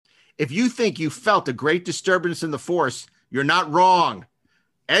If you think you felt a great disturbance in the Force, you're not wrong.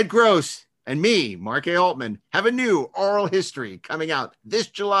 Ed Gross and me, Mark A. Altman, have a new oral history coming out this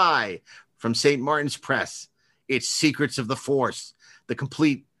July from St. Martin's Press. It's Secrets of the Force, the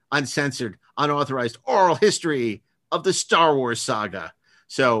complete, uncensored, unauthorized oral history of the Star Wars saga.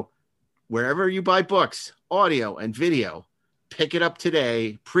 So wherever you buy books, audio, and video, pick it up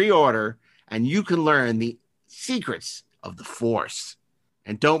today, pre-order, and you can learn the secrets of the Force.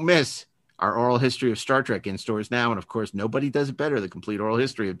 And don't miss our oral history of Star Trek in stores now. And of course, nobody does it better. The complete oral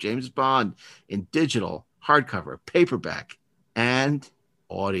history of James Bond in digital, hardcover, paperback, and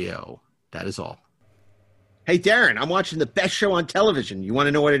audio. That is all. Hey, Darren, I'm watching the best show on television. You want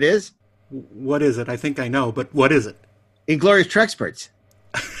to know what it is? What is it? I think I know, but what is it? Inglorious Trexperts.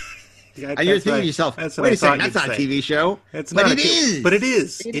 Yeah, and you're thinking to yourself, wait a second, that's not a TV show. It's not, but it is. But it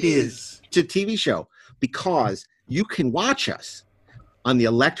is. It is. It's a TV show because you can watch us on the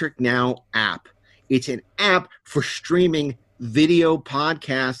Electric Now app. It's an app for streaming video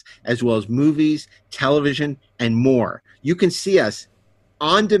podcasts as well as movies, television, and more. You can see us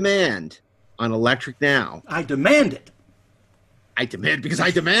on demand on Electric Now. I demand it. I demand because I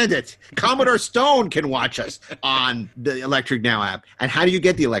demand it. Commodore Stone can watch us on the Electric Now app. And how do you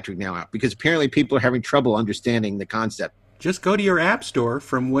get the Electric Now app? Because apparently people are having trouble understanding the concept. Just go to your app store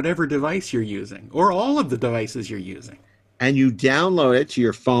from whatever device you're using, or all of the devices you're using. And you download it to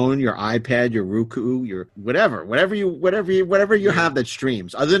your phone, your iPad, your Roku, your whatever you have that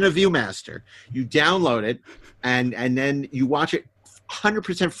streams, other than a ViewMaster. You download it, and then you watch it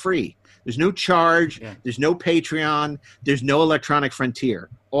 100% free. There's no charge. Yeah. There's no Patreon. There's no Electronic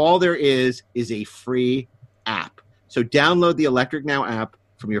Frontier. All there is a free app. So download the Electric Now app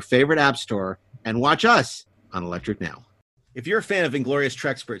from your favorite app store and watch us on Electric Now. If you're a fan of Inglorious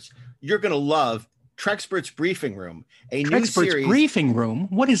Trexperts, you're going to love Trexperts Briefing Room, a new series. Briefing Room?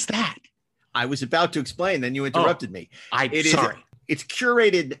 What is that? I was about to explain, then you interrupted me. Sorry. It's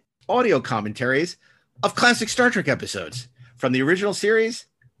curated audio commentaries of classic Star Trek episodes from the original series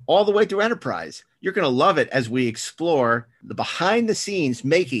all the way through Enterprise. You're going to love it as we explore the behind-the-scenes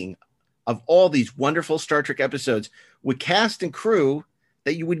making of all these wonderful Star Trek episodes with cast and crew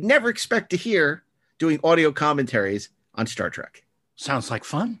that you would never expect to hear doing audio commentaries on Star Trek. Sounds like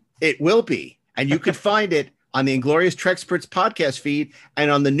fun. It will be. And you can find it on the Inglorious Trexperts podcast feed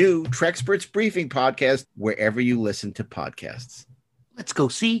and on the new Trexperts Briefing podcast, wherever you listen to podcasts. Let's go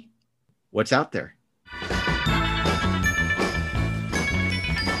see what's out there.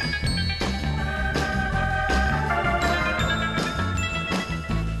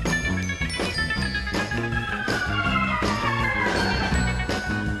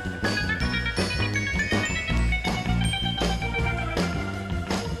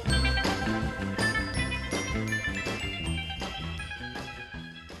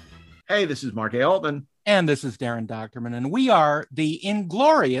 Hey, this is Mark A. Altman. And this is Darren Doctorman. And we are the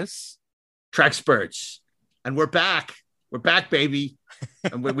Inglorious Trexperts. And we're back. We're back, baby.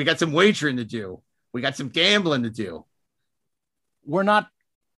 And we got some wagering to do. We got some gambling to do. We're not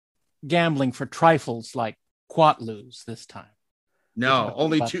gambling for trifles like Quatloos this time. No,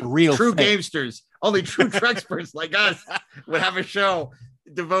 only true gamesters. Only true Trexperts like us would have a show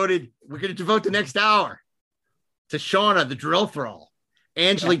devoted. We're going to devote the next hour to Shauna, the drill thrall.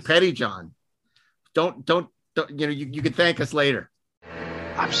 Angelique, yes. PETTYJOHN. Don't you can thank us later.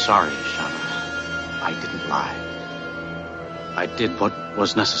 I'm sorry, Shauna. I didn't lie. I did what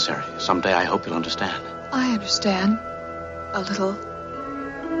was necessary. Someday I hope you'll understand. I understand. A little.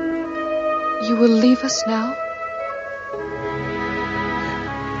 You will leave us now?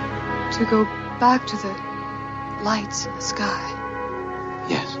 To go back to the lights in the sky?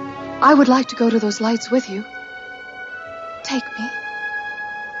 Yes. I would like to go to those lights with you. Take me.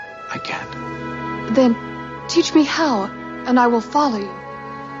 I can't. Then teach me how, and I will follow you.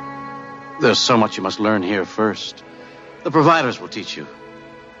 There's so much you must learn here first. The providers will teach you.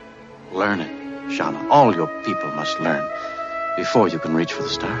 Learn it, Shauna. All your people must learn before you can reach for the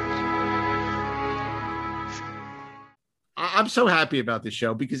stars. I'm so happy about this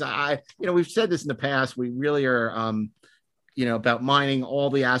show because we've said this in the past. We really are, about mining all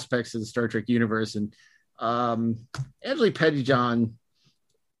the aspects of the Star Trek universe. And Angelique PETTYJOHN,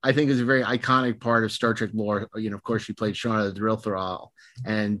 I think, is a very iconic part of Star Trek lore. Of course, she played Shauna the Drill Thrall,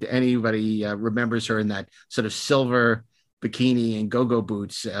 and anybody remembers her in that sort of silver bikini and go-go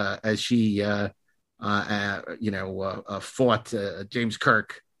boots as she, fought James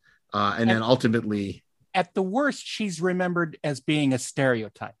Kirk, and then ultimately. At the worst, she's remembered as being a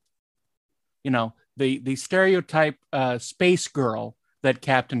stereotype. The stereotype space girl that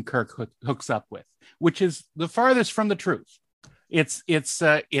Captain Kirk hooks up with, which is the farthest from the truth. It's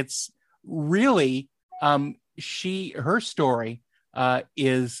really her story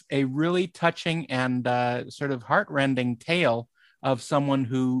is a really touching and sort of heartrending tale of someone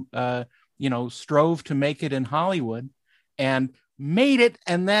who strove to make it in Hollywood and made it,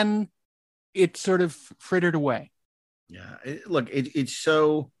 and then it sort of frittered away. Yeah, it's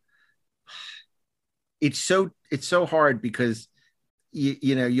so hard because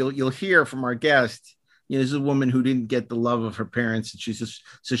you'll hear from our guest. This is a woman who didn't get the love of her parents, and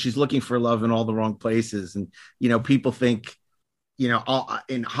she's looking for love in all the wrong places. And people think,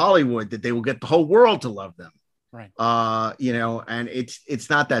 in Hollywood that they will get the whole world to love them, right? And it's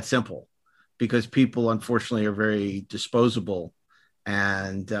not that simple, because people unfortunately are very disposable.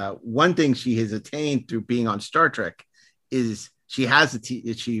 And one thing she has attained through being on Star Trek is she has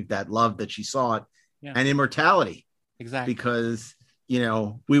achieved that love that she sought, and immortality. Exactly. Because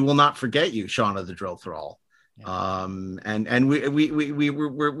we will not forget you, Shauna the Drill Thrall. Yeah. And we're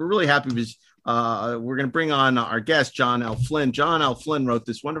really happy because we're going to bring on our guest, John L. Flynn. John L. Flynn wrote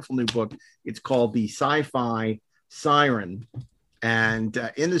this wonderful new book. It's called The Sci-Fi Siren.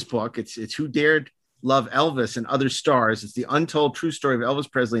 And in this book, it's Who Dared Love Elvis and Other Stars. It's the untold true story of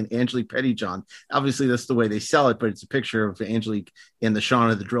Elvis Presley and Angelique Pettyjohn. Obviously, that's the way they sell it, but it's a picture of Angelique in the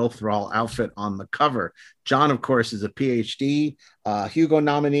Shauna the Drill Thrall outfit on the cover. John, of course, is a PhD, Hugo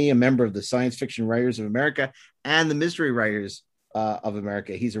nominee, a member of the Science Fiction Writers of America and the Mystery Writers of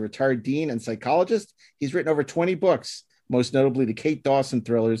America. He's a retired dean and psychologist. He's written over 20 books, most notably the Kate Dawson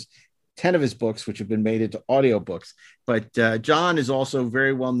thrillers, 10 of his books, which have been made into audiobooks. But John is also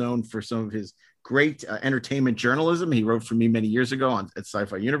very well known for some of his great entertainment journalism. He wrote for me many years ago at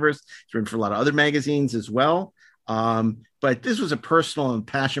Sci-Fi Universe. He's written for a lot of other magazines as well. But this was a personal and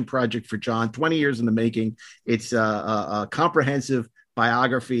passion project for John, 20 years in the making. It's a comprehensive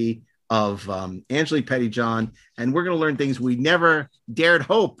biography of Angelique Pettyjohn, and we're going to learn things we never dared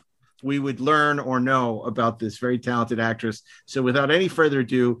hope we would learn or know about this very talented actress. So without any further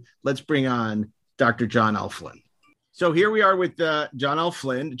ado, let's bring on Dr. John L. Flynn. So here we are with John L.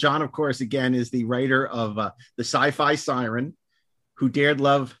 Flynn. John, of course, again, is the writer of The Sci-Fi Siren, Who Dared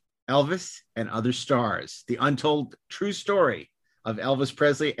Love Elvis and Other Stars, the untold true story of Elvis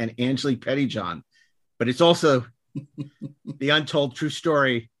Presley and Angelique Pettyjohn. But it's also the untold true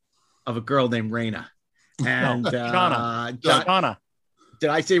story of a girl named Raina. And Shauna. Did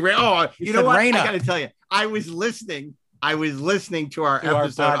I say Raina? Oh, you know what? Raina. I got to tell you, I was listening to our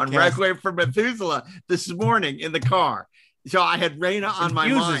episode on Requiem for Methuselah this morning in the car. So I had Raina on my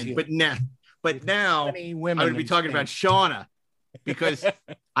mind, you. but now I'm going to be talking about Shauna, because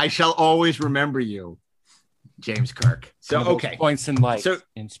I shall always remember you, James Kirk. So, okay. Points in light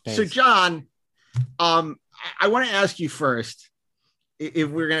in space. So John, I want to ask you first, if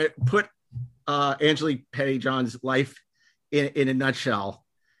we're going to put Angelique Pettyjohn's life in a nutshell,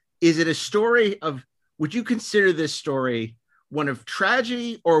 is it a story of, would you consider this story one of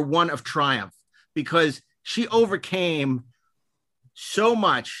tragedy or one of triumph? Because she overcame so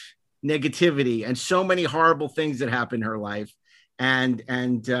much negativity and so many horrible things that happened in her life. And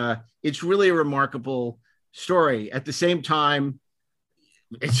it's really a remarkable story. At the same time,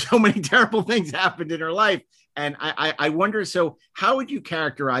 so many terrible things happened in her life. And I wonder, so how would you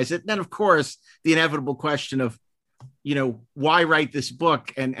characterize it? And then, of course, the inevitable question of, why write this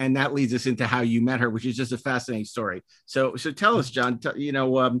book? And that leads us into how you met her, which is just a fascinating story. So tell us, John,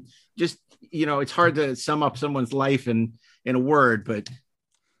 it's hard to sum up someone's life in a word, but.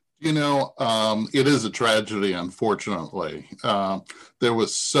 It is a tragedy, unfortunately. There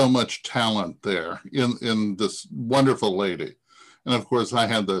was so much talent there in this wonderful lady. And of course, I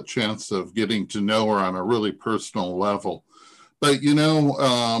had the chance of getting to know her on a really personal level. But,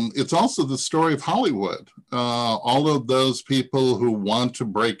 it's also the story of Hollywood. All of those people who want to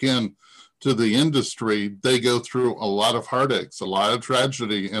break in to the industry, they go through a lot of heartaches, a lot of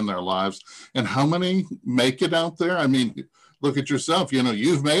tragedy in their lives. And how many make it out there? I mean, look at yourself,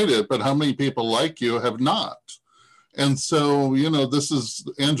 you've made it, but how many people like you have not? And so, this is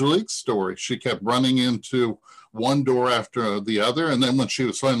Angelique's story. She kept running into one door after the other. And then when she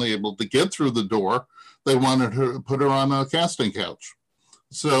was finally able to get through the door, they wanted her to put her on a casting couch.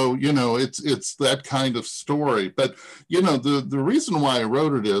 So, it's that kind of story. But, the reason why I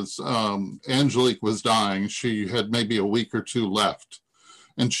wrote it is Angelique was dying. She had maybe a week or two left.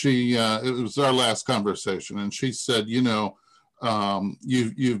 And it was our last conversation. And she said, you've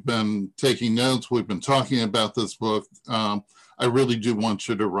been taking notes. We've been talking about this book. I really do want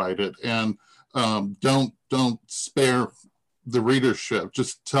you to write it. And don't spare the readership.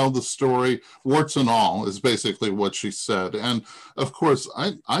 Just tell the story, warts and all, is basically what she said. And of course,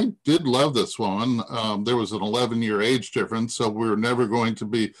 I did love this woman. There was an 11-year age difference, so we were never going to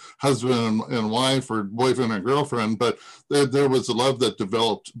be husband and wife or boyfriend and girlfriend, but there was a love that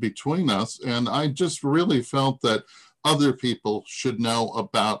developed between us. And I just really felt that other people should know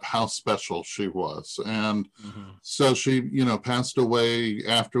about how special she was. And so she, passed away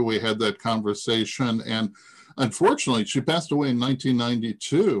after we had that conversation. And unfortunately, she passed away in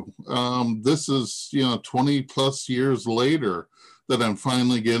 1992. This is, 20 plus years later that I'm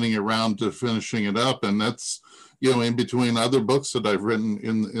finally getting around to finishing it up. And that's, in between other books that I've written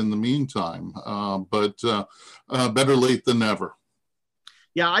in the meantime. But better late than never.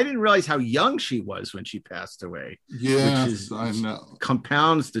 Yeah, I didn't realize how young she was when she passed away. Yes, I know.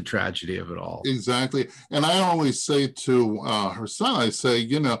 Compounds the tragedy of it all. Exactly. And I always say to her son, I say,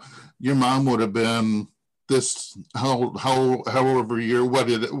 your mom would have been this, however year,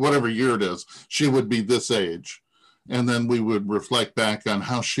 whatever year it is, she would be this age. And then we would reflect back on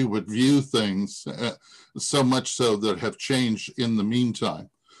how she would view things, so much so that have changed in the meantime.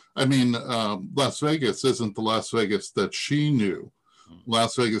 I mean, Las Vegas isn't the Las Vegas that she knew.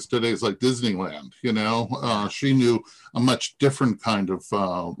 Las Vegas today is like Disneyland, she knew a much different kind of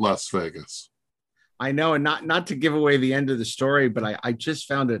Las Vegas. I know, and not to give away the end of the story, but I just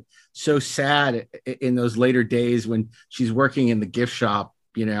found it so sad in those later days when she's working in the gift shop,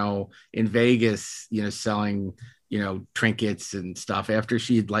 in Vegas, selling, trinkets and stuff after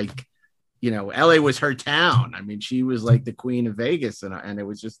she'd LA was her town. I mean, she was like the queen of Vegas, and it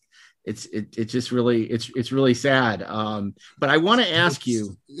was just, it's really sad. But I want to ask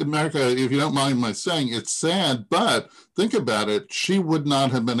you, America, if you don't mind my saying, it's sad, but think about it. She would not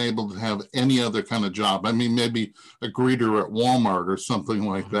have been able to have any other kind of job. I mean, maybe a greeter at Walmart or something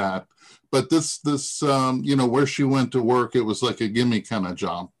like that. But this, where she went to work, it was like a gimme kind of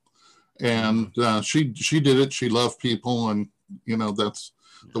job. And she did it. She loved people, and that's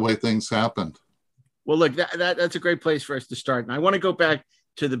the way things happened. Well, look, that's a great place for us to start. And I want to go back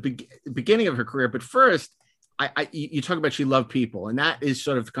to the beginning of her career. But first, you talk about she loved people, and that is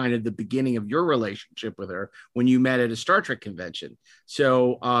sort of kind of the beginning of your relationship with her when you met at a Star Trek convention.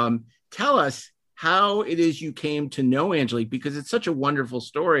 So tell us how it is you came to know Angelique, because it's such a wonderful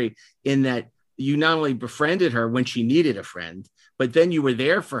story in that you not only befriended her when she needed a friend, but then you were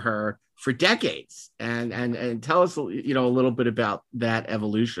there for her for decades. And tell us, a little bit about that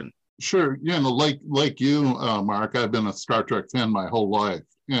evolution. Sure. Like you, Mark, I've been a Star Trek fan my whole life.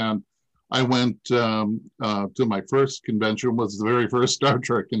 And I went to my first convention, was the very first Star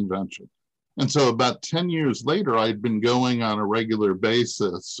Trek convention. And so about 10 years later, I'd been going on a regular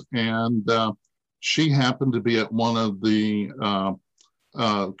basis. And she happened to be at one of the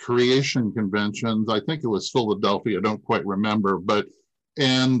creation conventions. I think it was Philadelphia. I don't quite remember.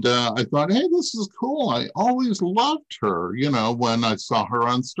 And I thought, hey, this is cool. I always loved her, when I saw her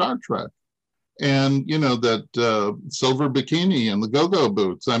on Star Trek. And, that silver bikini and the go-go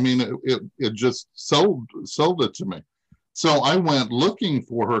boots. I mean, it just sold it to me. So I went looking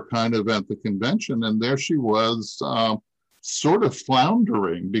for her kind of at the convention, and there she was, sort of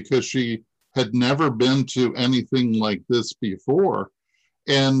floundering because she had never been to anything like this before.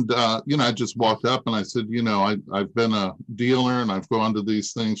 And, I just walked up and I said, I've been a dealer and I've gone to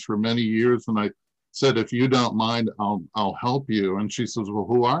these things for many years. And I said, if you don't mind, I'll help you. And she says, well,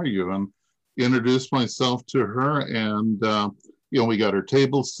 who are you? And introduced myself to her, and, we got her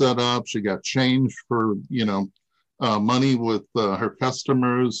table set up. She got changed for, money with her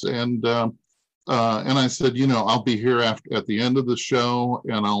customers. And I said, I'll be here at the end of the show,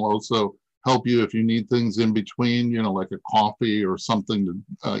 and I'll also help you if you need things in between, like a coffee or something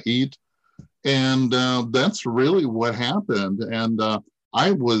to eat. And that's really what happened. And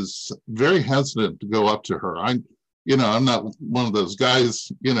I was very hesitant to go up to her. I'm not one of those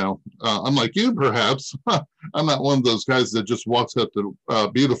guys, unlike you, perhaps. I'm not one of those guys that just walks up to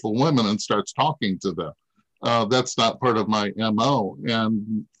beautiful women and starts talking to them. That's not part of my MO.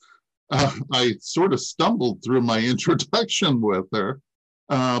 And I sort of stumbled through my introduction with her.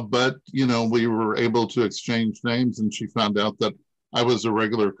 But, we were able to exchange names, and she found out that I was a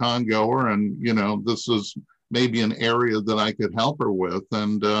regular con goer, and, this was maybe an area that I could help her with.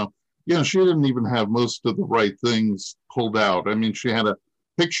 And, she didn't even have most of the right things pulled out. I mean, she had a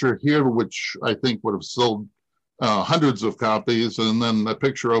picture here, which I think would have sold hundreds of copies, and then a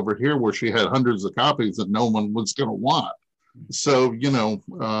picture over here where she had hundreds of copies that no one was going to want. So,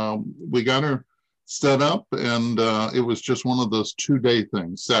 we got her set up, and it was just one of those 2-day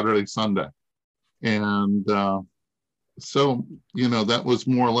things, Saturday, Sunday. And so, that was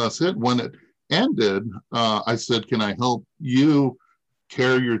more or less it. When it ended, I said, can I help you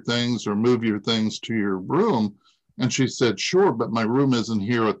carry your things or move your things to your room? And she said, sure, but my room isn't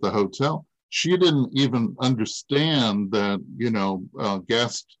here at the hotel. She didn't even understand that,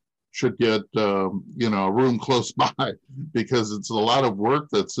 guests should get, a room close by, because it's a lot of work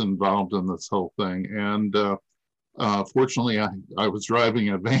that's involved in this whole thing. And fortunately, I was driving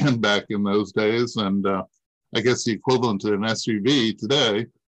a van back in those days, and I guess the equivalent to an SUV today.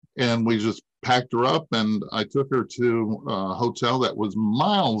 And we just packed her up, and I took her to a hotel that was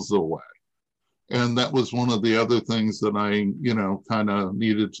miles away. And that was one of the other things that I, kind of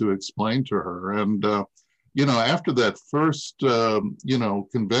needed to explain to her. And, after that first,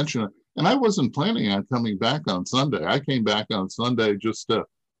 convention, and I wasn't planning on coming back on Sunday. I came back on Sunday just to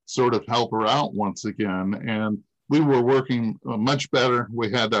sort of help her out once again. And we were working much better.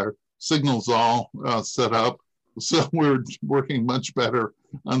 We had our signals all set up. So we're working much better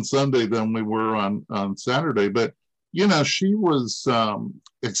on Sunday than we were on Saturday. But, she was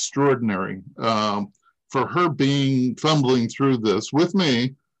extraordinary for her being fumbling through this with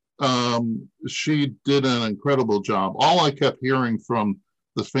me. She did an incredible job. All I kept hearing from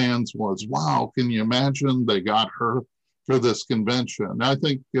the fans was, wow, can you imagine they got her for this convention? I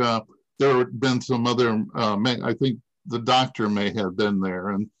think there had been some other, I think the doctor may have been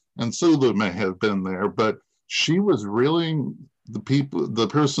there, and Sulu may have been there, but she was really the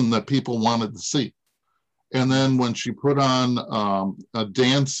person that people wanted to see. And then when she put on a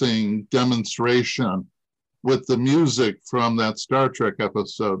dancing demonstration with the music from that Star Trek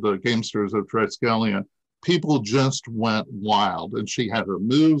episode, The Gamesters of Triskelion, people just went wild. And she had her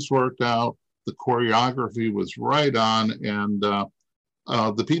moves worked out. The choreography was right on. And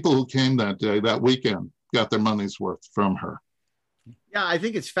the people who came that day, that weekend, got their money's worth from her. Yeah, I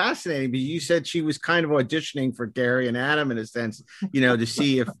think it's fascinating. But you said she was kind of auditioning for Gary and Adam in a sense, to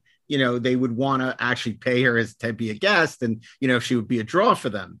see if, they would want to actually pay her to be a guest, and, if she would be a draw for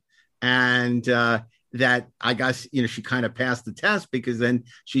them. And that, I guess, she kind of passed the test, because then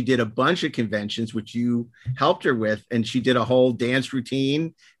she did a bunch of conventions, which you helped her with. And she did a whole dance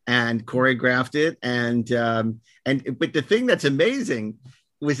routine and choreographed it. But the thing that's amazing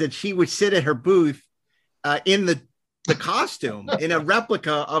was that she would sit at her booth in the costume, in a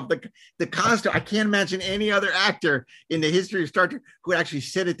replica of the costume. I can't imagine any other actor in the history of Star Trek who would actually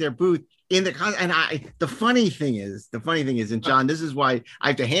sit at their booth in the costume. And the funny thing is, and John, this is why I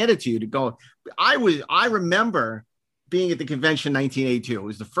have to hand it to you to go. I remember being at the convention in 1982. It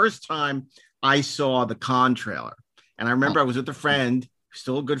was the first time I saw the con trailer. And I remember I was with a friend,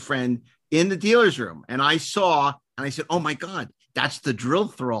 still a good friend, in the dealer's room. And I said, oh my God, that's the drill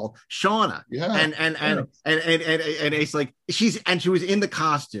thrall, Shauna. Yeah. And it's like, she was in the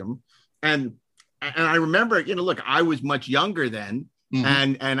costume. And I remember, look, I was much younger then.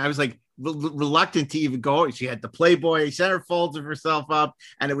 Mm-hmm. And I was like reluctant to even go. She had the Playboy centerfolds of herself up.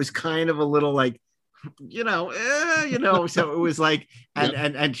 And it was kind of a little like, so it was like,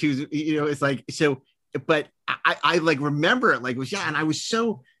 and she was, it's like, so, but I like remember it like it was, and I was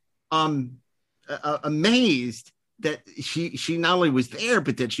so amazed that she not only was there,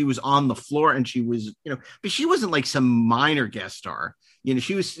 but that she was on the floor, and she was, but she wasn't like some minor guest star.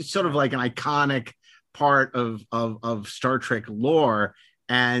 She was sort of like an iconic part of Star Trek lore.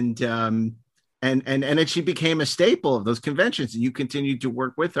 And then she became a staple of those conventions, and you continued to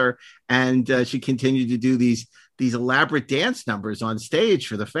work with her, and she continued to do these elaborate dance numbers on stage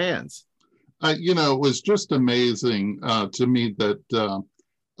for the fans. It was just amazing to me that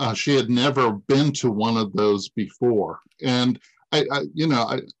she had never been to one of those before. And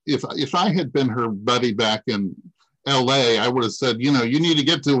if I had been her buddy back in LA, I would have said, you need to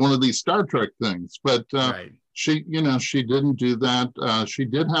get to one of these Star Trek things. But right. She didn't do that. She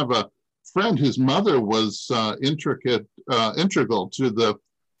did have a friend whose mother was integral to the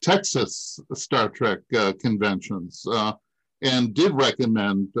Texas Star Trek conventions, and did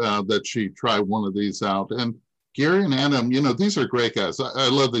recommend that she try one of these out. And Gary and Adam, these are great guys. I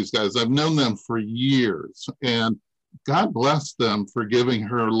love these guys. I've known them for years, and God bless them for giving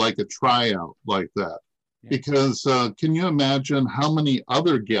her like a tryout like that. Yeah. Because can you imagine how many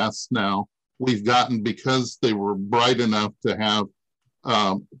other guests now we've gotten because they were bright enough to have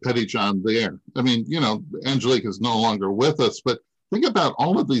PETTYJOHN there? I mean, Angelique is no longer with us, but think about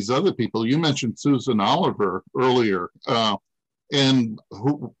all of these other people. You mentioned Susan Oliver earlier. And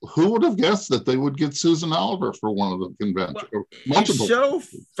who would have guessed that they would get Susan Oliver for one of the conventions? Well, it's so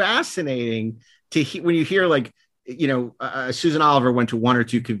fascinating to when you hear like, Susan Oliver went to one or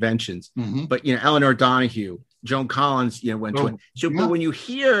two conventions, mm-hmm. but Eleanor Donahue, Joan Collins, went to one. So, yeah. But when you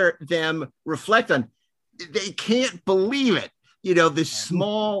hear them reflect on, they can't believe it this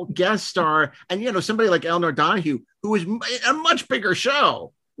small guest star, and somebody like Eleanor Donahue, who was a much bigger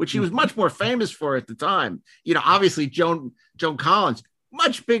show, which he was much more famous for at the time. Obviously Joan Collins,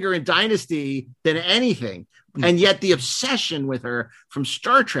 much bigger in Dynasty than anything, and yet the obsession with her from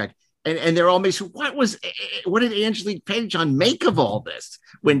Star Trek. And they're all amazed. What did Angelique PETTYJOHN make of all this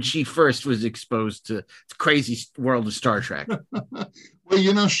when she first was exposed to the crazy world of Star Trek?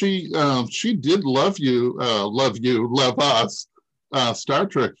 Well, she did love us, Star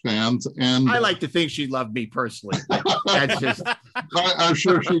Trek fans, and I like to think she loved me personally. That's just. I'm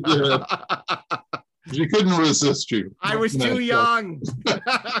sure she did. She couldn't resist you. I was too young.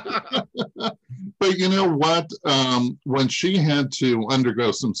 But you know what? When she had to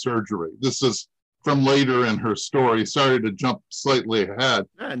undergo some surgery, this is from later in her story. Sorry to jump slightly ahead.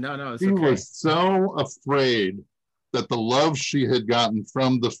 No, it's she okay. was so afraid that the love she had gotten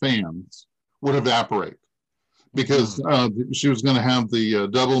from the fans would evaporate because she was going to have the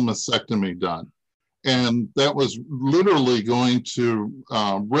double mastectomy done. And that was literally going to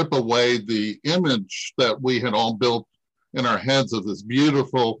rip away the image that we had all built in our heads of this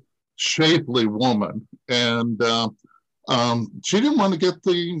beautiful, shapely woman. And she didn't want to get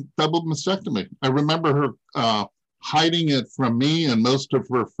the double mastectomy. I remember her hiding it from me and most of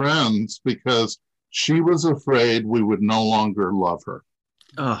her friends because she was afraid we would no longer love her.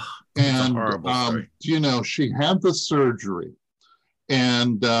 Oh, and a horrible story. She had the surgery.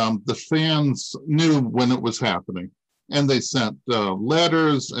 And the fans knew when it was happening. And they sent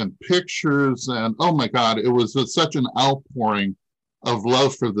letters and pictures. And oh my God, it was such an outpouring of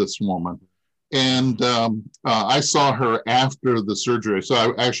love for this woman. And I saw her after the surgery. So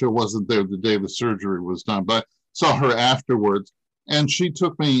I actually wasn't there the day the surgery was done, but I saw her afterwards. And she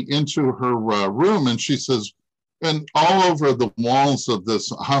took me into her room and she says, and all over the walls of this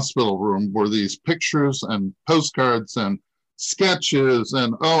hospital room were these pictures and postcards and sketches,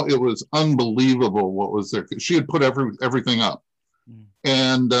 and it was unbelievable what was there. She had put everything up,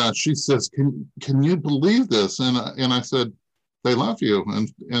 and she says, "Can you believe this?" And I said, "They love you,"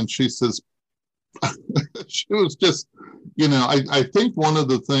 and she says, she was just, I think one of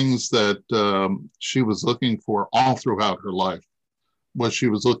the things that she was looking for all throughout her life was she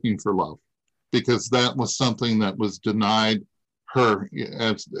was looking for love, because that was something that was denied her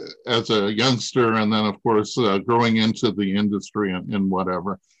as a youngster, and then of course growing into the industry and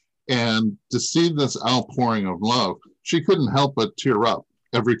whatever. And to see this outpouring of love, she couldn't help but tear up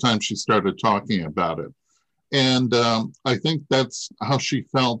every time she started talking about it. And I think that's how she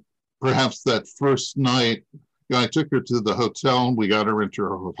felt perhaps that first night. I took her to the hotel. We got her into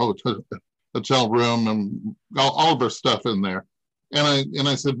her hotel room and all of her stuff in there. And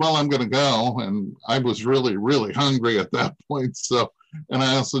I said, well, I'm going to go. And I was really, really hungry at that point. So, and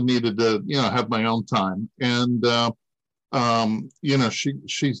I also needed to, have my own time. And,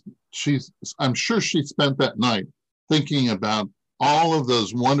 she's, I'm sure she spent that night thinking about all of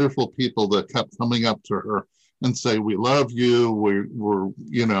those wonderful people that kept coming up to her and say, we love you. We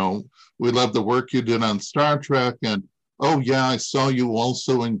love the work you did on Star Trek. And, oh yeah, I saw you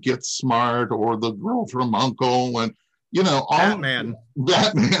also in Get Smart, or The Girl from U.N.C.L.E. And,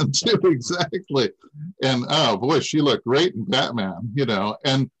 Batman too, exactly. And oh boy, she looked great in Batman,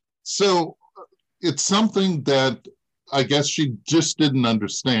 and so it's something that I guess she just didn't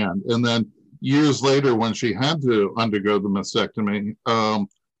understand. And then years later, when she had to undergo the mastectomy,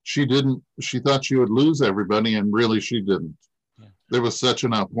 she thought she would lose everybody, and really she didn't. Yeah. There was such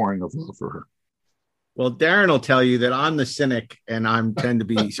an outpouring of love for her. Well, Darren will tell you that I'm the cynic and I tend to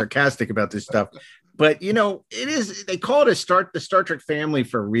be sarcastic about this stuff. But, it is, they call it the Star Trek family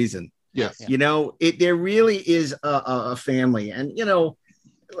for a reason. Yes. There really is a family. And,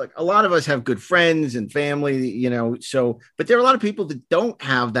 like a lot of us have good friends and family, but there are a lot of people that don't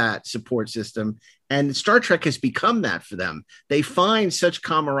have that support system. And Star Trek has become that for them. They find such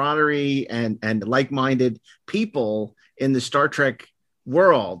camaraderie and like-minded people in the Star Trek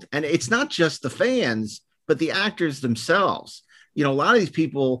world. And it's not just the fans, but the actors themselves. A lot of these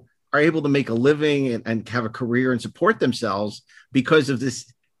people are able to make a living and have a career and support themselves because of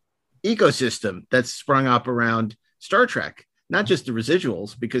this ecosystem that's sprung up around Star Trek. Not just the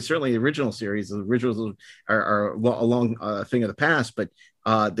residuals, because certainly the original series, the originals are a long thing of the past, but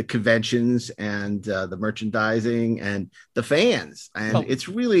the conventions and the merchandising and the fans. And it's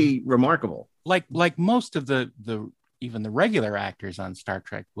really remarkable. Like most of the even the regular actors on Star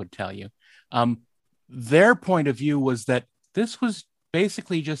Trek would tell you, their point of view was that this was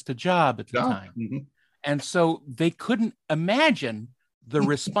basically just a job at the time. Mm-hmm. And so they couldn't imagine the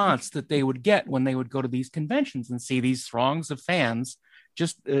response that they would get when they would go to these conventions and see these throngs of fans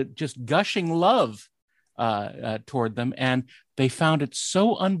just gushing love toward them, and they found it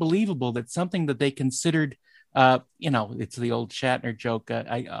so unbelievable that something that they considered, it's the old Shatner joke,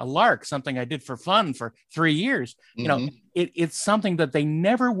 a lark, something I did for fun for 3 years. Mm-hmm. It's something that they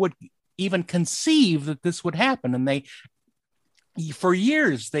never would even conceive that this would happen, and for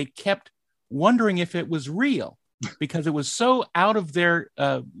years they kept wondering if it was real because it was so out of their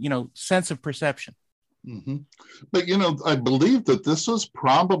sense of perception. Mm-hmm. But I believe that this was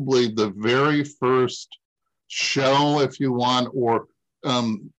probably the very first show, if you want, or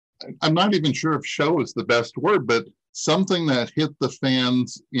I'm not even sure if show is the best word, but something that hit the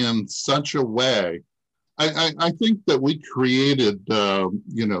fans in such a way. I think that we created,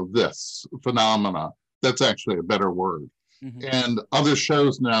 this phenomena. That's actually a better word. Mm-hmm. And other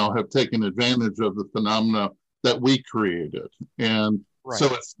shows now have taken advantage of the phenomena that we created. And right.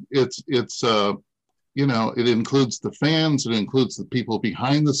 So it's it includes the fans, it includes the people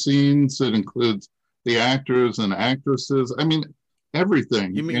behind the scenes, it includes the actors and actresses. I mean,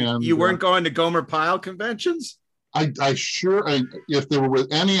 everything. You mean you weren't going to Gomer Pyle conventions? If there were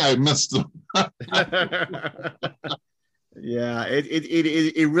any, I missed them. Yeah,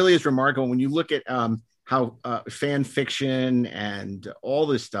 it really is remarkable when you look at how fan fiction and all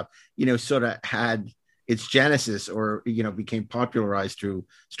this stuff, sort of had its genesis or became popularized through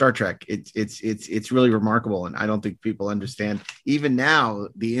Star Trek. It's really remarkable, and I don't think people understand even now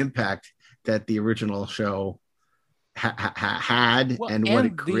the impact that the original show had and what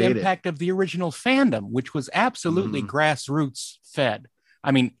it created. The impact of the original fandom, which was absolutely grassroots fed.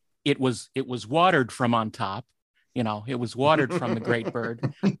 I mean, it was watered from on top. It was watered from the Great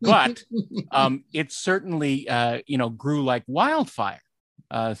Bird, but it certainly grew like wildfire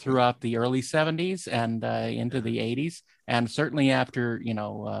throughout the early 70s and into the 80s, and certainly after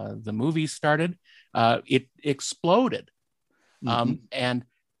the movies started, it exploded. And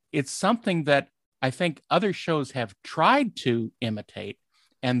it's something that I think other shows have tried to imitate,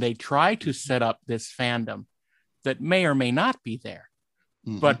 and they try to set up this fandom that may or may not be there.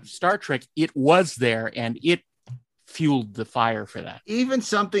 Mm-hmm. But Star Trek, it was there, and it fueled the fire for that. Even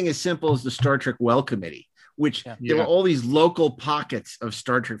something as simple as the Star Trek Well Committee, which there were all these local pockets of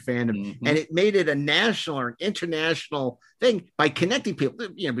Star Trek fandom, and it made it a national or international thing by connecting people.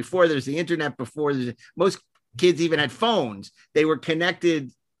 Before there's the internet, most kids even had phones. They were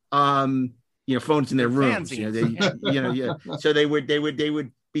connected. Phones in their rooms. So they would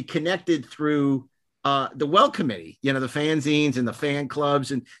be connected through the Well Committee, the fanzines and the fan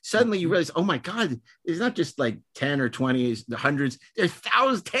clubs, and suddenly you realize, oh my God, it's not just like 10 or 20, it's the hundreds. There's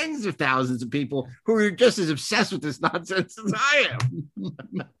thousands, tens of thousands of people who are just as obsessed with this nonsense as I am.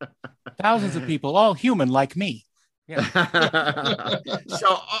 Thousands of people, all human like me. Yeah.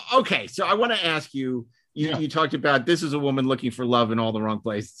 So I want to ask you. You talked about this is a woman looking for love in all the wrong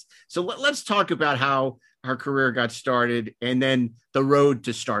places. So let's talk about how her career got started and then the road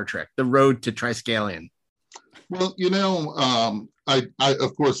to Star Trek, the road to Triskelion. Well, I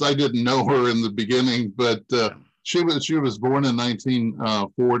of course I didn't know her in the beginning, but she was born in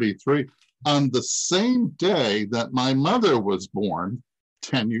 1943 on the same day that my mother was born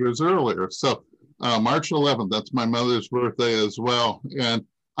 10 years earlier. So March 11th, that's my mother's birthday as well. And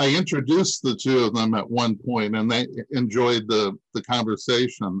I introduced the two of them at one point, and they enjoyed the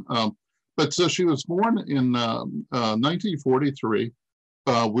conversation. But so she was born in 1943.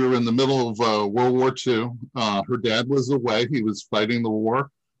 We were in the middle of World War II. Her dad was away. He was fighting the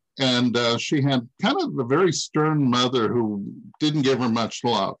war. And she had kind of a very stern mother who didn't give her much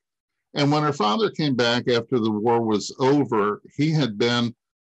love. And when her father came back after the war was over, he had been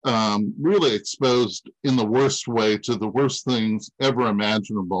really exposed in the worst way to the worst things ever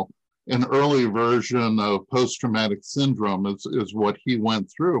imaginable. An early version of post-traumatic syndrome is what he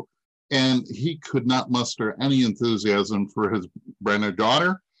went through. And he could not muster any enthusiasm for his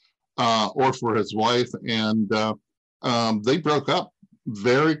granddaughter or for his wife. And they broke up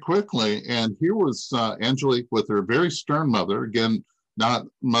very quickly. And here was Angelique with her very stern mother. Again,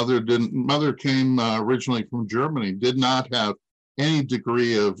 mother came originally from Germany, did not have any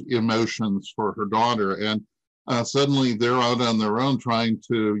degree of emotions for her daughter. And suddenly they're out on their own trying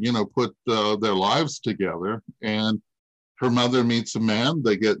to, put their lives together. And her mother meets a man,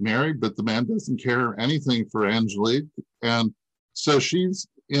 they get married, but the man doesn't care anything for Angelique. And so she's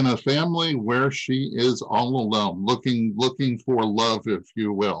in a family where she is all alone, looking for love, if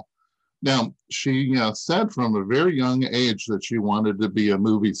you will. Now, she said from a very young age that she wanted to be a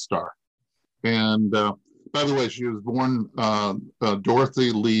movie star. And by the way, she was born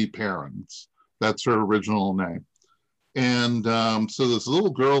Dorothy Lee Perrins. That's her original name. And so this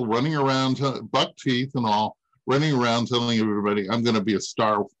little girl running around, buck teeth and all, running around telling everybody, I'm going to be a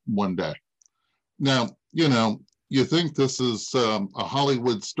star one day. Now, you know, you think this is a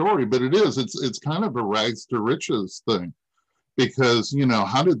Hollywood story, but it is. It's kind of a rags to riches thing, because, you know,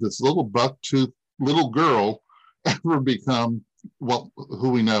 how did this little buck-toothed little girl ever become who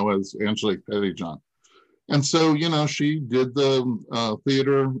we know as Angelique Pettyjohn? And so, you know, she did the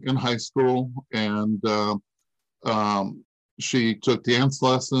theater in high school, and she took dance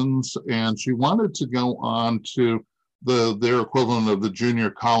lessons, and she wanted to go on to their equivalent of the junior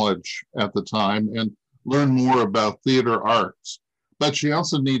college at the time and learn more about theater arts. But she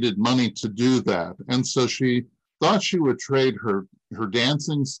also needed money to do that. And so she thought she would trade her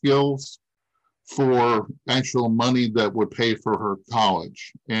dancing skills for actual money that would pay for her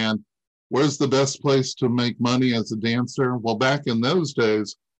college. And where's the best place to make money as a dancer? Well, back in those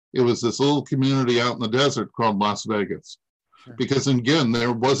days, it was this little community out in the desert called Las Vegas. Sure. Because again,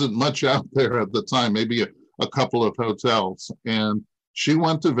 there wasn't much out there at the time, maybe a couple of hotels. And she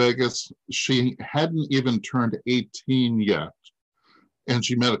went to Vegas. She hadn't even turned 18 yet. And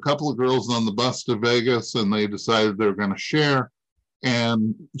she met a couple of girls on the bus to Vegas, and they decided they were going to share.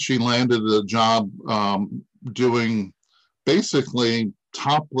 And she landed a job doing basically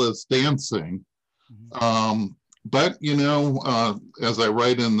topless dancing. But, you know, as I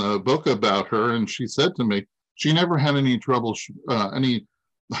write in the book about her, and she said to me, she never had any trouble, any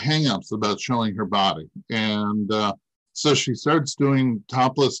hang-ups about showing her body. And so she starts doing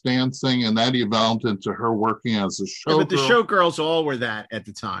topless dancing, and that evolved into her working as a showgirl. But the showgirls all were that at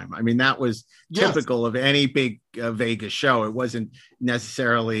the time. I mean, that was typical of any big Vegas show. It wasn't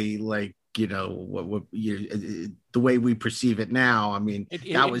necessarily like, you know, the way we perceive it now. I mean,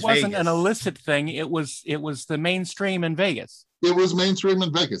 it wasn't Vegas. An illicit thing. It was the mainstream in Vegas. It was mainstream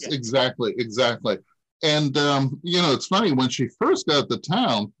in Vegas. Yeah. Exactly. And, you know, it's funny, when she first got to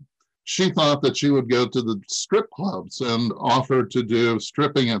town, she thought that she would go to the strip clubs and offer to do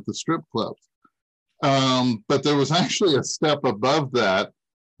stripping at the strip clubs. But there was actually a step above that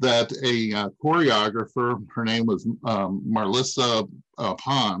a choreographer, her name was Marlissa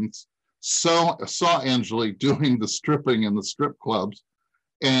Pons, saw Angelique doing the stripping in the strip clubs.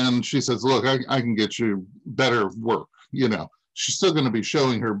 And she says, look, I can get you better work. You know, she's still going to be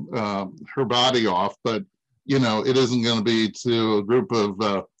showing her body off, but, you know, it isn't going to be to a group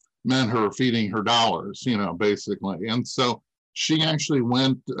of men who are feeding her dollars, you know, basically. And so she actually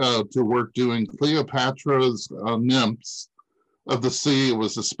went to work doing Cleopatra's Nymphs of the Sea. It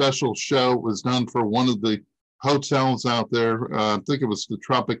was a special show. It was done for one of the hotels out there. I think it was the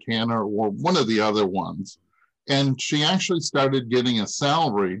Tropicana or one of the other ones. And she actually started getting a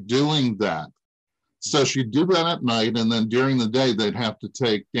salary doing that. So she'd do that at night, and then during the day, they'd have to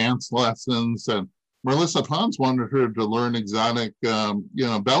take dance lessons. And Marlissa Pons wanted her to learn exotic, you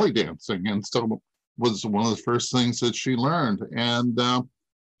know, belly dancing. And so was one of the first things that she learned. And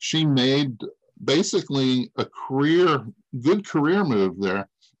she made basically a good career move there,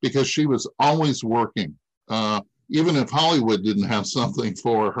 because she was always working. Even if Hollywood didn't have something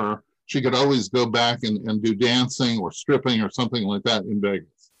for her, she could always go back and do dancing or stripping or something like that in Vegas.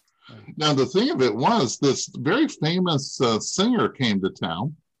 Now, the thing of it was, this very famous singer came to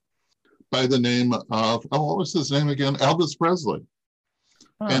town by the name of, what was his name again? Elvis Presley.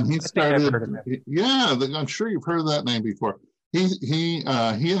 And he started, I'm sure you've heard of that name before. He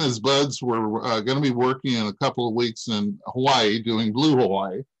and his buds were going to be working in a couple of weeks in Hawaii, doing Blue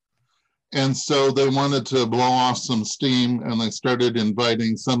Hawaii. And so they wanted to blow off some steam, and they started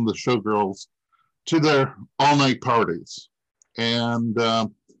inviting some of the showgirls to their all-night parties. And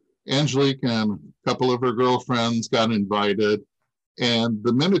Angelique and a couple of her girlfriends got invited. And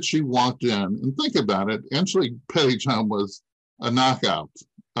the minute she walked in, and think about it, Angelique Pettyjohn was a knockout.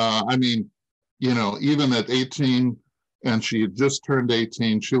 I mean, you know, even at 18, and she had just turned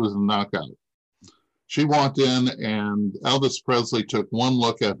 18, she was a knockout. She walked in, and Elvis Presley took one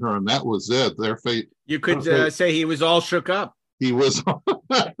look at her, and that was it. Their fate. You could say he was all shook up. He was,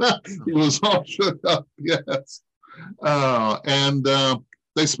 he was all shook up. Yes, and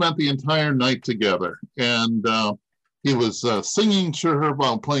they spent the entire night together. And he was singing to her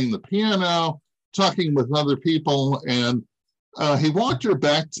while playing the piano, talking with other people, and he walked her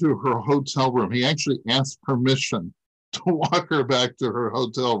back to her hotel room. He actually asked permission to walk her back to her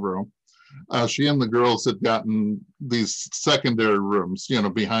hotel room. She and the girls had gotten these secondary rooms, you know,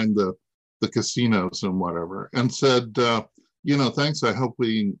 behind the casinos and whatever, and said, you know, thanks, I hope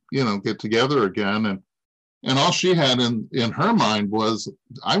we, you know, get together again. And all she had in her mind was,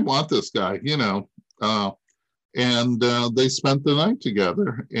 I want this guy, you know. And they spent the night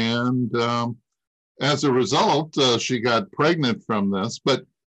together. And as a result, she got pregnant from this. But,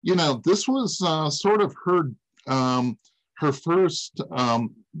 you know, this was sort of her first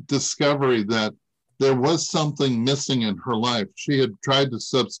discovery that there was something missing in her life. She had tried to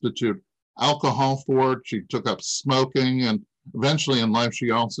substitute alcohol for it. She took up smoking, and eventually in life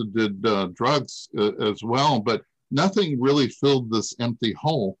she also did drugs as well, but nothing really filled this empty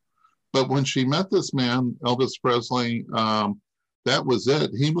hole. But when she met this man, Elvis Presley, that was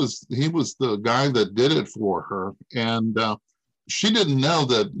it. He was the guy that did it for her. And she didn't know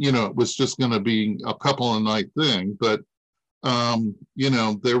that, it was just going to be a couple of night thing. But,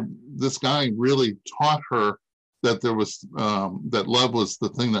 this guy really taught her that there was, that love was the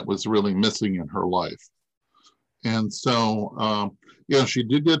thing that was really missing in her life. And so, she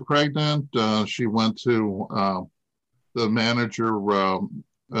did get pregnant. She went to the manager,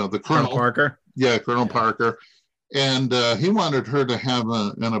 the Colonel Parker. Yeah, Colonel Parker. And he wanted her to have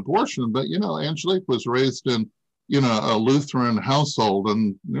an abortion. But, Angelique was raised in, a Lutheran household,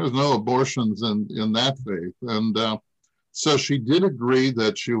 and there was no abortions in that faith. And so she did agree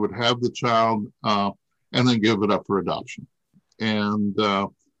that she would have the child and then give it up for adoption. And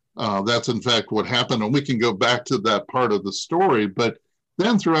that's, in fact, what happened. And we can go back to that part of the story. But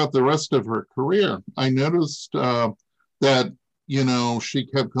then throughout the rest of her career, I noticed that, she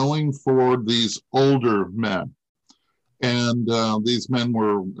kept going for these older men. And these men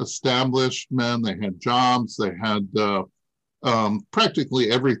were established men. They had jobs. They had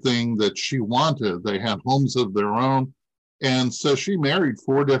practically everything that she wanted. They had homes of their own. And so she married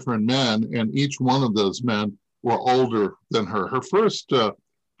 4 different men, and each one of those men were older than her. Her first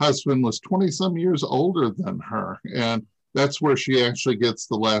husband was 20-some years older than her. And that's where she actually gets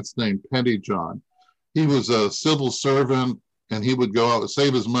the last name PETTYJOHN. He was a civil servant, and he would go out,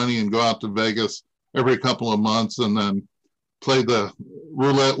 save his money and go out to Vegas every couple of months and then play the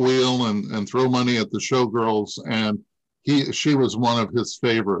roulette wheel and throw money at the showgirls. And she was one of his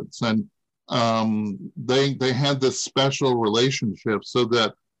favorites. And they had this special relationship, so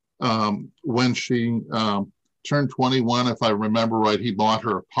that when she turned 21, if I remember right, he bought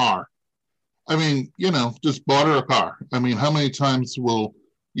her a car. I mean, just bought her a car. I mean, how many times will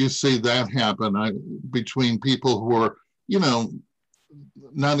you see that happen between people who are,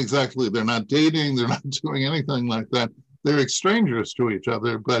 not exactly, they're not dating, they're not doing anything like that. They're strangers to each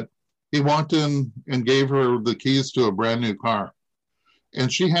other, but he walked in and gave her the keys to a brand new car.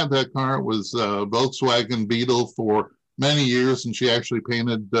 And she had that car. It was a Volkswagen Beetle for many years, and she actually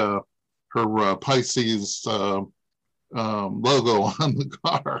painted her Pisces logo on the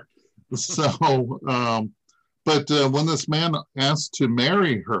car. So, but when this man asked to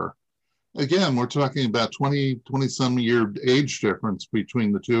marry her, again, we're talking about 20-some year age difference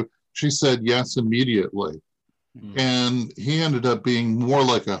between the two. She said yes immediately. Mm. And he ended up being more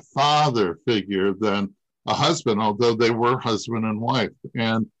like a father figure than a husband, although they were husband and wife.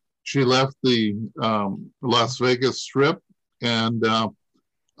 And she left the Las Vegas Strip, and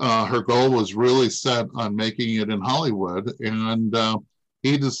her goal was really set on making it in Hollywood. And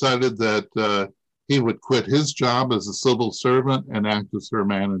he decided that he would quit his job as a civil servant and act as her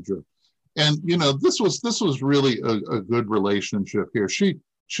manager. And, this was really a good relationship here. She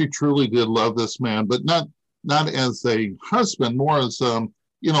truly did love this man, but not as a husband, more as,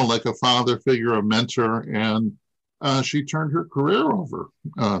 like a father figure, a mentor. And she turned her career over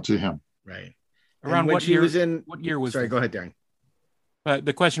to him. Right. Around what year? What year was? Sorry, go ahead, Darren.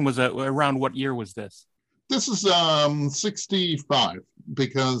 The question was around what year was this? This is 65,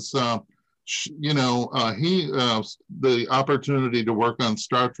 because the opportunity to work on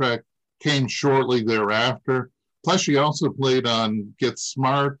Star Trek came shortly thereafter. Plus, she also played on Get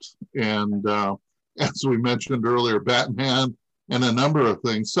Smart and, as we mentioned earlier, Batman and a number of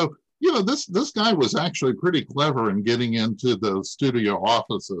things. So, this guy was actually pretty clever in getting into the studio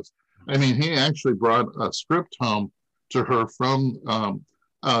offices. I mean, he actually brought a script home to her from,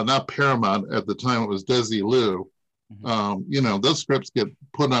 not Paramount at the time, it was Desilu. Mm-hmm. Those scripts get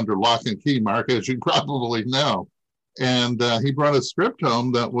put under lock and key, Mark, as you probably know. And he brought a script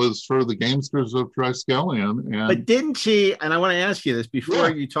home that was for the Gamesters of Triskelion. But didn't she? And I want to ask you this before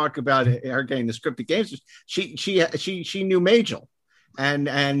you talk about her getting the script of Gamesters. She knew Majel,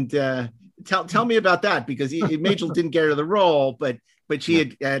 and tell me about that, because Majel didn't get her the role, but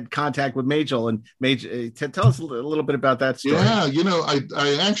she had contact with Majel, and tell us a little bit about that story. Yeah,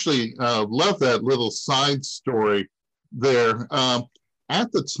 I actually love that little side story there.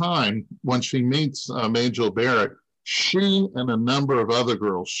 At the time when she meets Majel Barrett, she and a number of other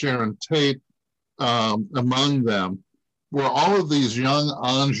girls, Sharon Tate among them, were all of these young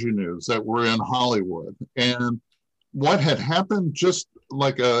ingenues that were in Hollywood. And what had happened just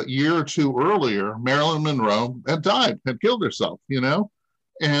like a year or two earlier, Marilyn Monroe had died, had killed herself,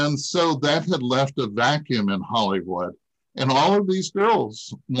 And so that had left a vacuum in Hollywood. And all of these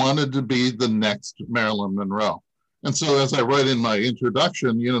girls wanted to be the next Marilyn Monroe. And so, as I write in my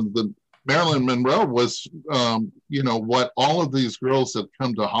introduction, the Marilyn Monroe was, what all of these girls had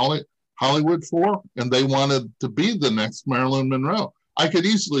come to Hollywood for, and they wanted to be the next Marilyn Monroe. I could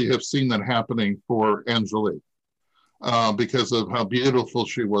easily have seen that happening for Angelique because of how beautiful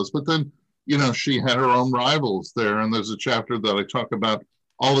she was. But then, she had her own rivals there. And there's a chapter that I talk about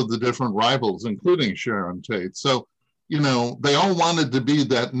all of the different rivals, including Sharon Tate. So, they all wanted to be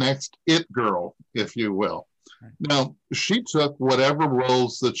that next it girl, if you will. Now, she took whatever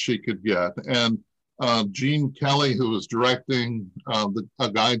roles that she could get. And Gene Kelly, who was directing A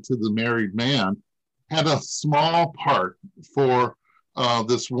Guide to the Married Man, had a small part for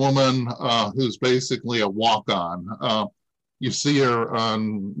this woman who's basically a walk-on. You see her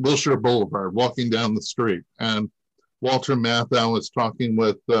on Wilshire Boulevard walking down the street. And Walter Matthau is talking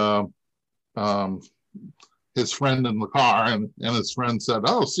with his friend in the car, and his friend said,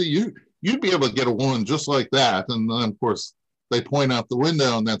 "Oh, see, you'd be able to get a woman just like that." And then, of course, they point out the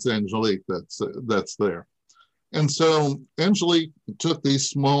window, and that's Angelique that's there. And so Angelique took these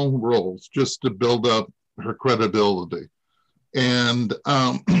small roles just to build up her credibility. And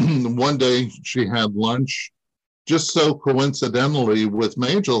one day she had lunch, just so coincidentally, with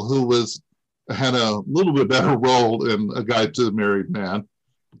Majel, who had a little bit better role in A Guide to the Married Man.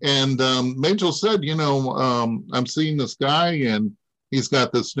 And Majel said, I'm seeing this guy, and he's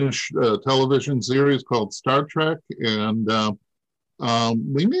got this new television series called Star Trek, and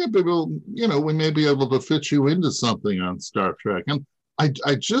we may be able to fit you into something on Star Trek. And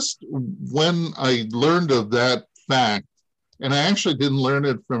I just, when I learned of that fact, and I actually didn't learn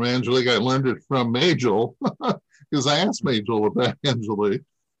it from Angelique, I learned it from Majel, because I asked Majel about Angelique.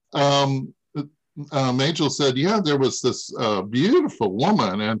 Majel said, yeah, there was this beautiful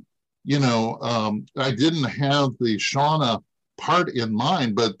woman, and I didn't have the Shauna part in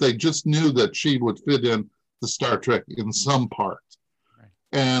mind, but they just knew that she would fit in the Star Trek in some part. Right.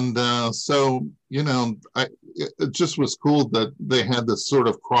 And so it just was cool that they had this sort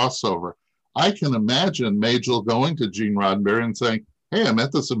of crossover. I can imagine Majel going to Gene Roddenberry and saying, "Hey, I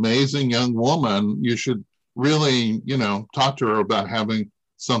met this amazing young woman. You should really, talk to her about having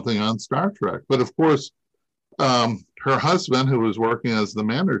something on Star Trek." But of course, her husband, who was working as the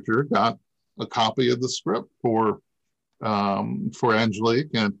manager, got a copy of the script for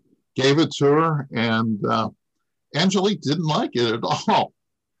Angelique and gave it to her. And Angelique didn't like it at all,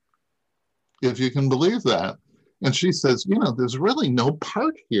 if you can believe that. And she says, there's really no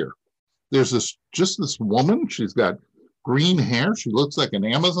part here. There's just this woman. She's got green hair. She looks like an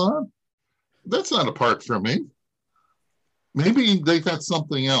Amazon. That's not a part for me. Maybe they got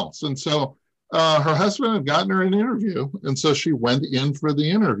something else. And so her husband had gotten her an interview. And so she went in for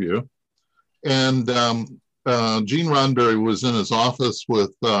the interview. And Gene Roddenberry was in his office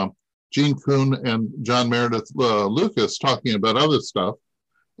with Gene Kuhn and John Meredith Lucas talking about other stuff.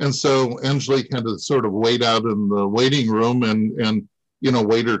 And so Angelique had to sort of wait out in the waiting room and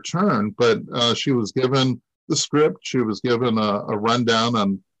wait her turn. But she was given the script. She was given a rundown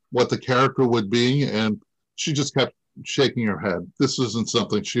on what the character would be. And she just kept shaking her head. This isn't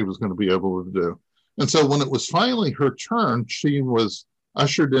something she was going to be able to do. And so when it was finally her turn, she was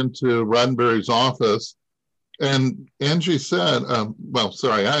ushered into Roddenberry's office. And Angie said,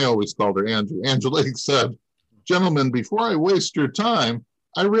 I always called her Angie. Angelique said, "Gentlemen, before I waste your time,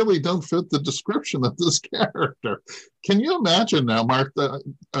 I really don't fit the description of this character." Can you imagine now, Mark, that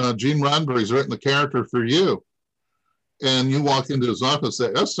Gene Roddenberry's written the character for you, and you walk into his office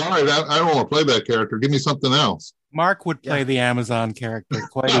and say, "Oh, sorry, I don't want to play that character. Give me something else." Mark would play the Amazon character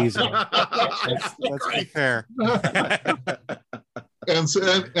quite easily. Let's be fair. And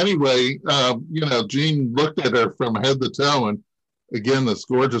so, anyway, Gene looked at her from head to toe, and again, this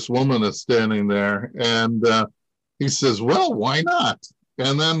gorgeous woman is standing there, and he says, "Well, why not?"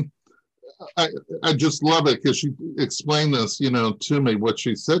 And then I just love it because she explained this, to me, what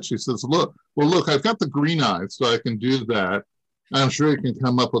she said. She says, look, I've got the green eyes, so I can do that. I'm sure you can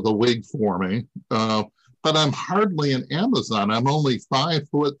come up with a wig for me. But I'm hardly an Amazon. I'm only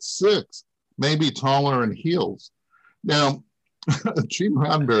 5'6", maybe taller in heels. Now, Gene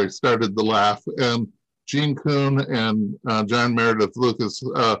Roddenberry started to laugh, and Gene Kuhn and John Meredith Lucas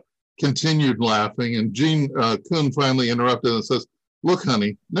continued laughing. And Gene Kuhn finally interrupted and says, "Look,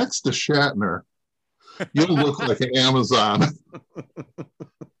 honey, next to Shatner, you'll look like an Amazon."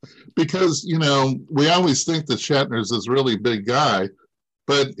 Because, we always think that Shatner's this really big guy,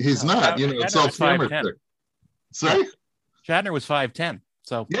 but he's not. It's all camera. Sorry? Shatner was 5'10",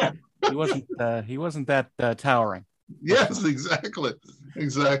 so yeah. he wasn't that towering. Yes,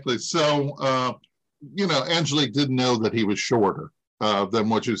 exactly. So Angelique didn't know that he was shorter than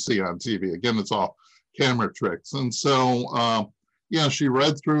what you see on TV. Again, it's all camera tricks. And so, she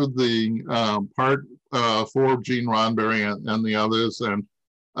read through the part for Gene Roddenberry and the others. And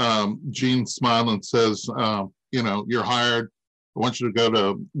Gene smiled and says, you're hired. I want you to go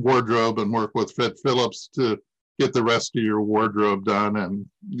to wardrobe and work with Fred Phillips to get the rest of your wardrobe done. And,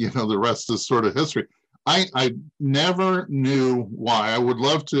 the rest is sort of history. I never knew why. I would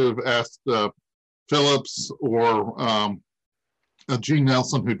love to have asked Phillips or Gene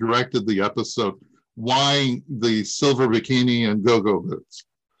Nelson, who directed the episode, why the silver bikini and go-go boots.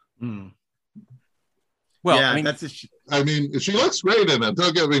 Mm. Well, yeah, she looks great in it.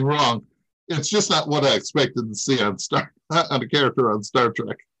 Don't get me wrong. It's just not what I expected to see on a character on Star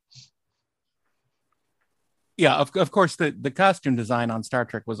Trek. Yeah, of course, the costume design on Star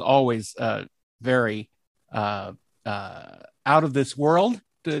Trek was always very out of this world,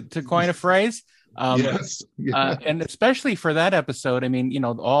 to coin a phrase. Yes. Yeah. And especially for that episode,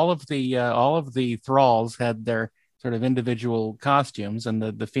 all of the thralls had their sort of individual costumes, and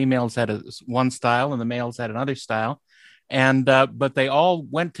the females had one style and the males had another style, and but they all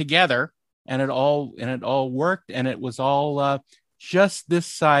went together, and it all worked, and it was all just this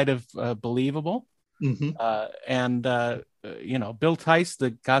side of believable. Mm-hmm. Bill Tice,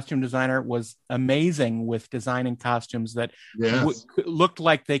 the costume designer, was amazing with designing costumes that looked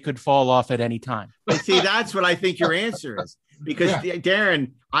like they could fall off at any time. But see, that's what I think your answer is, because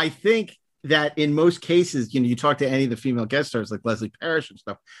Darren, I think that in most cases, you talk to any of the female guest stars like Leslie Parrish and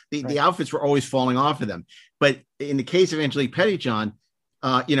stuff, the outfits were always falling off of them. But in the case of Angelique Pettyjohn,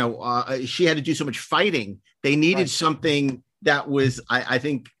 she had to do so much fighting. They needed something that was, I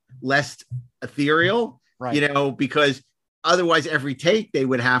think, less ethereal, because otherwise every take they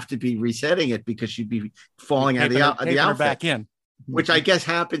would have to be resetting it because she'd be falling out of the outfit back in, which I guess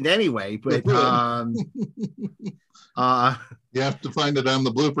happened anyway. But you have to find it on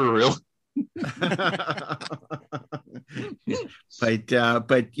the blooper reel. but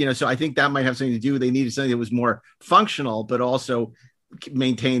so I think that might have something to do. They needed something that was more functional, but also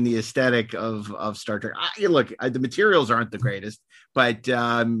maintain the aesthetic of Star Trek. The materials aren't the greatest, but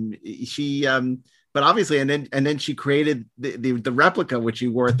she but obviously, and then she created the replica which she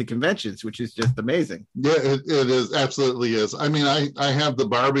wore at the conventions, which is just amazing. Yeah, it is, absolutely is. I have the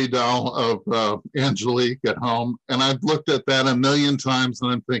Barbie doll of Angelique at home, and I've looked at that a million times,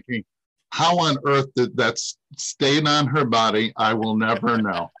 and I'm thinking, how on earth did that stain on her body? I will never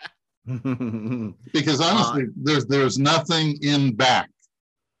know. Because honestly, there's nothing in back.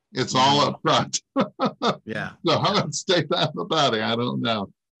 It's all up front. Yeah. So how it stayed on the body, I don't know.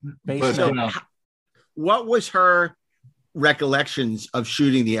 What was her recollections of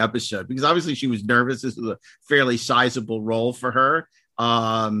shooting the episode? Because obviously she was nervous. This was a fairly sizable role for her.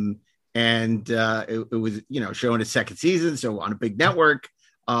 It was, showing its second season, so on a big network.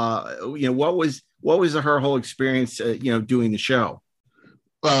 What was her whole experience, doing the show?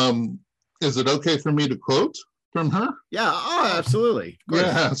 Is it okay for me to quote from her? Yeah, absolutely.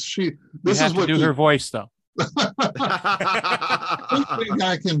 Yes, This is what her voice, though. I don't think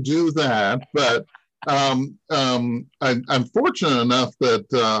I can do that, but I'm fortunate enough that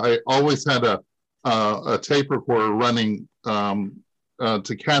I always had a tape recorder running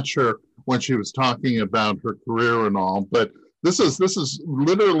to catch her when she was talking about her career and all. But this is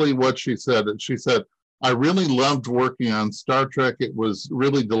literally what she said. She said, "I really loved working on Star Trek. It was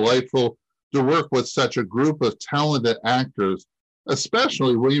really delightful to work with such a group of talented actors,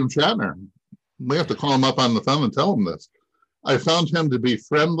 especially William Shatner. We have to call him up on the phone and tell him this. I found him to be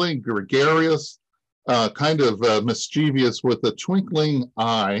friendly, gregarious, kind of mischievous with a twinkling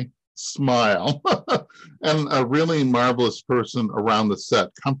eye smile, and a really marvelous person around the set,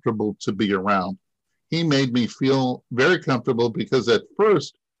 comfortable to be around. He made me feel very comfortable because at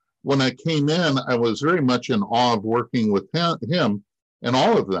first, when I came in, I was very much in awe of working with him and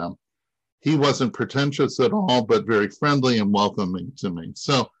all of them. He wasn't pretentious at all, but very friendly and welcoming to me."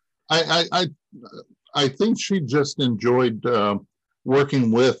 So I think she just enjoyed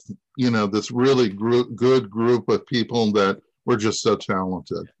working with, this really good group of people that were just so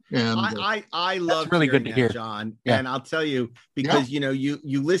talented. And I love really good to hear, John. Yeah. And I'll tell you, because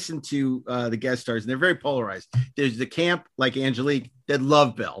you listen to the guest stars, and they're very polarized. There's the camp like Angelique that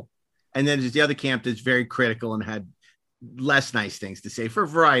love Bill, and then there's the other camp that's very critical and had less nice things to say for a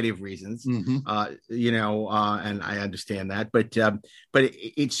variety of reasons. Mm-hmm. And I understand that, but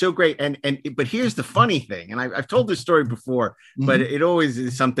it's so great. But here's the funny thing, and I've told this story before, Mm-hmm. but it always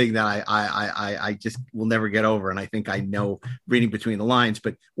is something that I just will never get over. And I think I know reading between the lines,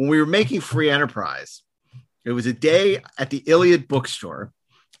 but when we were making Free Enterprise, it was a day at the Iliad bookstore,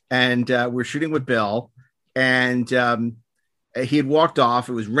 and we're shooting with Bill, and he had walked off.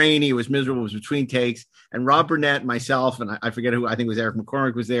 It was rainy. It was miserable. It was between takes. And Rob Burnett, myself, and I forget who, I think it was Eric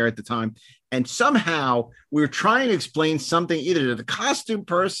McCormick was there at the time. And somehow we were trying to explain something either to the costume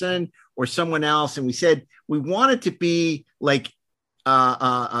person or someone else. And we said we wanted to be like,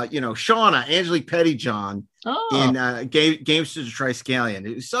 Shauna, Angelique PETTYJOHN in Gamesters of Triskelion.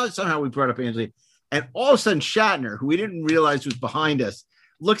 It was somehow we brought up Angelique. And all of a sudden Shatner, who we didn't realize was behind us,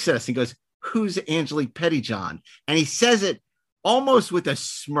 looks at us and goes, "Who's Angelique PETTYJOHN?" And he says it almost with a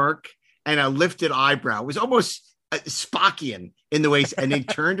smirk and a lifted eyebrow. It was almost Spockian in the way, and he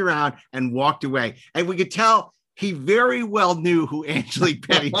turned around and walked away. And we could tell he very well knew who Angelique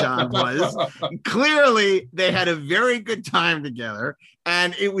PETTYJOHN was. Clearly, they had a very good time together.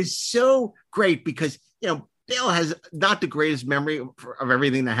 And it was so great because, Bill has not the greatest memory of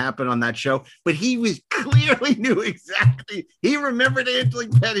everything that happened on that show, but he was clearly knew exactly. He remembered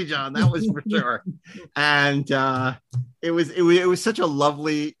Angelique PETTYJOHN, that was for sure. And it was such a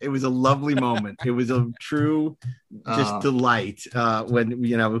lovely moment. It was a true just delight when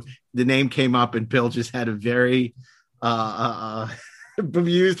the name came up and Bill just had a very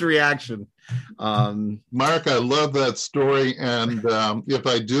bemused reaction. Mark, I love that story, and if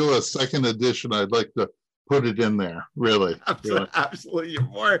I do a second edition, I'd like to put it in there. Really, absolutely. You're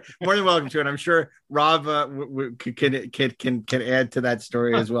more than welcome to it. I'm sure Rob can add to that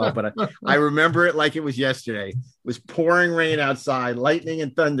story as well. But I remember it like it was yesterday. It was pouring rain outside, lightning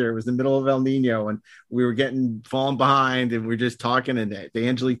and thunder. It was the middle of El Nino, and we were falling behind, and we are just talking. And the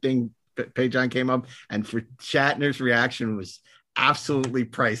Angelique thing, PETTYJOHN came up, and for Shatner's reaction was absolutely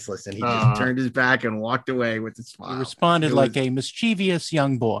priceless. And he just turned his back and walked away with a smile. He responded like a mischievous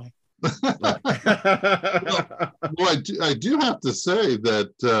young boy. Well, I do have to say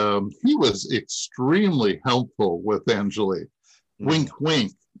that he was extremely helpful with Angelique. Wink,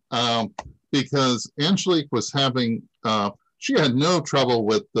 wink. Because Angelique was having, she had no trouble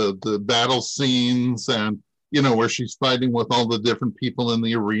with the battle scenes and, where she's fighting with all the different people in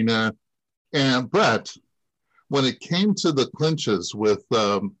the arena. But when it came to the clinches with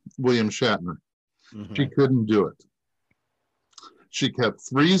William Shatner, she couldn't do it. She kept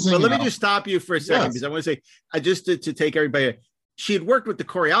freezing. But let me just stop you for a second, because I want to say, just to take everybody, she had worked with the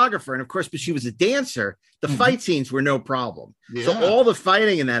choreographer, and of course, but she was a dancer. The fight scenes were no problem. Yeah. So all the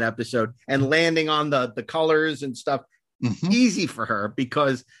fighting in that episode and landing on the colors and stuff, easy for her,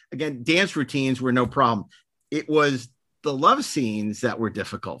 because again, dance routines were no problem. It was the love scenes that were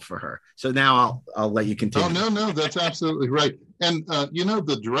difficult for her. So now I'll let you continue. Oh, no, that's absolutely right. And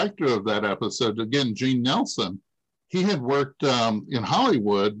the director of that episode, again, Gene Nelson, he had worked in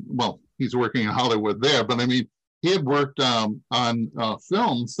Hollywood. Well, he's working in Hollywood there, but I mean, he had worked on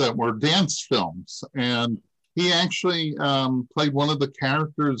films that were dance films. And he actually played one of the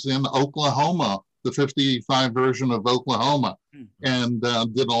characters in Oklahoma, the 55 version of Oklahoma, and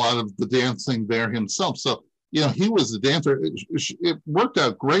did a lot of the dancing there himself. So, he was a dancer. It worked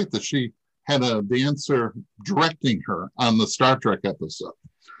out great that she had a dancer directing her on the Star Trek episode.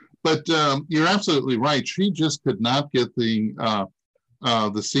 But you're absolutely right. She just could not get the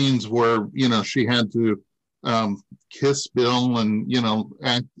scenes where she had to kiss Bill and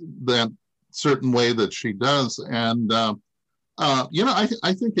act that certain way that she does. And I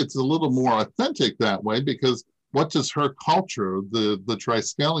think it's a little more authentic that way, because what does her culture, the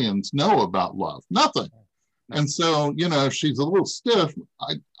Triskelions, know about love? Nothing. And so if she's a little stiff,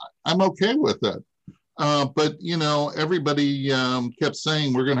 I'm okay with it. But everybody kept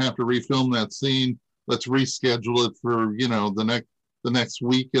saying, we're going to have to refilm that scene. Let's reschedule it for the next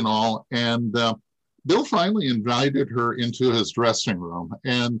week and all. And Bill finally invited her into his dressing room.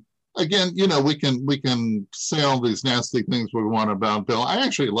 And again, we can say all these nasty things we want about Bill. I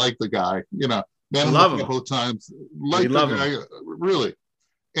actually like the guy. Met him a couple of times. Like the guy, really.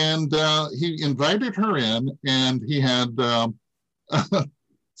 And he invited her in, and he had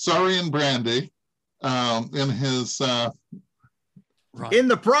Sorry and Brandy. In his in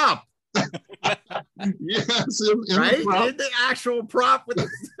the prop. Yes, right? In the actual prop, which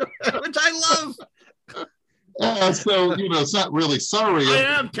I love. So it's not really sorry.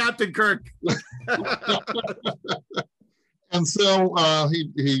 I am Captain Kirk. And so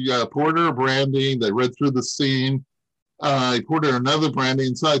he poured her a brandy. They read through the scene. He poured her another brandy,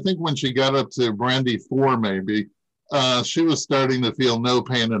 and so I think when she got up to brandy 4, maybe. She was starting to feel no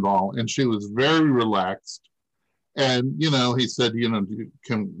pain at all, and she was very relaxed. And he said,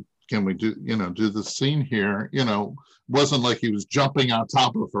 can we do the scene here? Wasn't like he was jumping on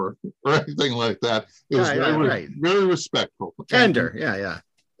top of her or anything like that. It was very respectful, tender.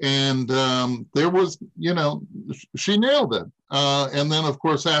 And there was, she nailed it. And then, of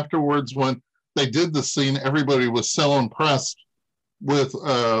course, afterwards, when they did the scene, everybody was so impressed with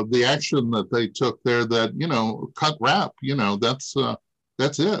the action that they took there that, cut wrap,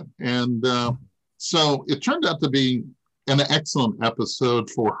 that's it. And so it turned out to be an excellent episode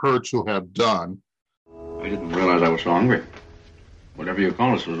for her to have done. I didn't realize I was so hungry. Whatever you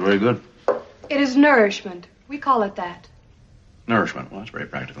call us was very good. It is nourishment. We call it that. Nourishment. Well, that's very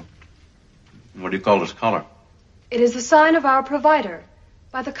practical. And what do you call this color? It is the sign of our provider.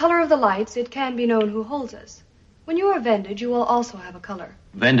 By the color of the lights, it can be known who holds us. When you are vended, you will also have a color.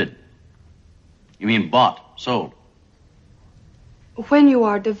 Vended? You mean bought, sold? When you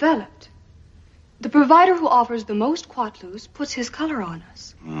are developed, the provider who offers the most quatlus puts his color on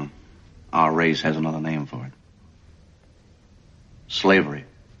us. Our race has another name for it. Slavery.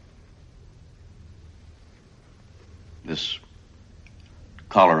 This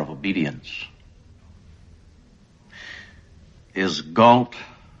collar of obedience. Is Galt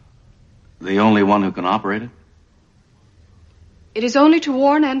the only one who can operate it? It is only to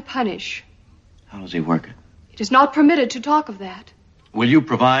warn and punish. How does he work it? It is not permitted to talk of that. Will you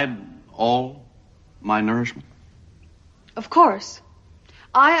provide all my nourishment? Of course.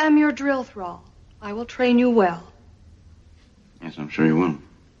 I am your drill thrall. I will train you well. Yes, I'm sure you will.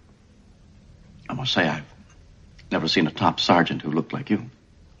 I must say, I've never seen a top sergeant who looked like you.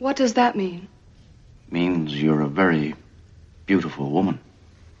 What does that mean? Means you're a very beautiful woman.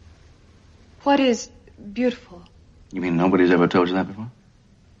 What is beautiful? You mean nobody's ever told you that before?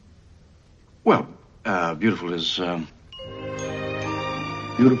 Well, beautiful is,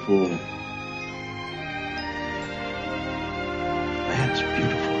 beautiful. That's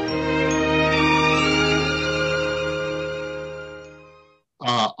beautiful.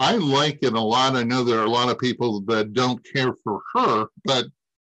 I like it a lot. I know there are a lot of people that don't care for her, but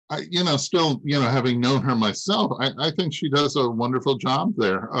I, still, having known her myself, I think she does a wonderful job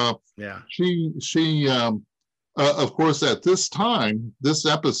there. She, of course, at this time, this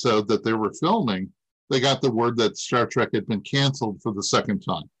episode that they were filming, they got the word that Star Trek had been canceled for the second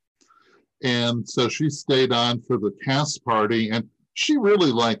time. And so she stayed on for the cast party, and she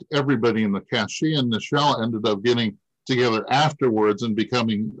really liked everybody in the cast. She and Nichelle ended up getting together afterwards and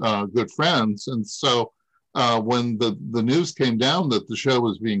becoming good friends. And so when the news came down that the show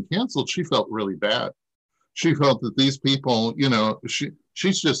was being canceled, she felt really bad. She felt that these people,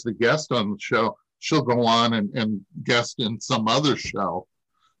 she's just a guest on the show. She'll go on and guest in some other show.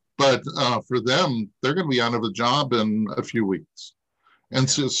 But for them, they're going to be out of a job in a few weeks. And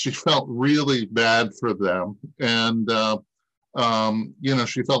so she felt really bad for them. And,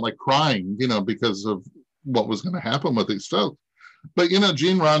 she felt like crying, because of what was going to happen with these folks. But,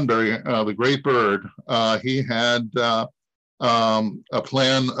 Gene Roddenberry, the great bird, he had a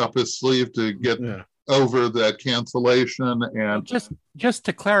plan up his sleeve to get over that cancellation. And just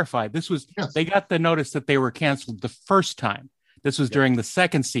to clarify, this was, they got the notice that they were canceled the first time. This was during the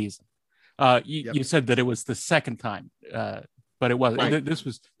second season. You said that it was the second time, but it wasn't. Right. This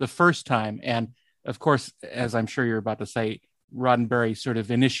was the first time. And of course, as I'm sure you're about to say, Roddenberry sort of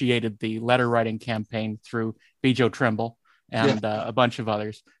initiated the letter writing campaign through B. Joe Trimble and a bunch of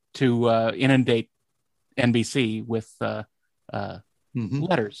others to inundate NBC with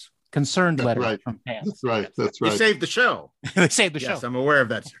letters, concerned letters from fans. That's right. That's right. They saved the show. They saved the show. Yes, I'm aware of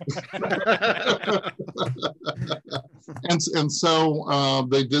that. and so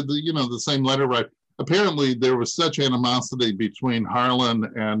they did the same letter write. Apparently, there was such animosity between Harlan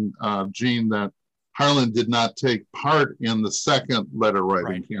and Gene that Harlan did not take part in the second letter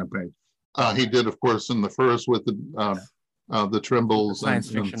writing campaign. He did, of course, in the first with the Trimbles, science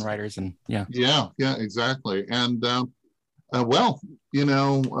fiction writers, and exactly. And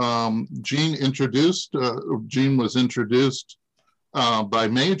Gene was introduced by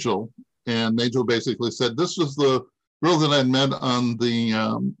Majel, and Majel basically said, "This was the girl that I'd met on the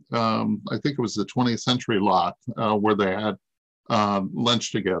I think it was the 20th Century lot where they had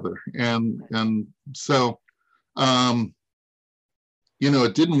lunch together." And so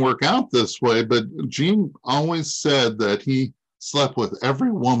it didn't work out this way, but Gene always said that he slept with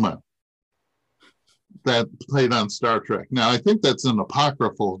every woman that played on Star Trek. Now, I think that's an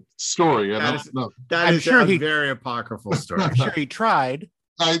apocryphal story. I don't know. That is a very apocryphal story. I'm sure he tried.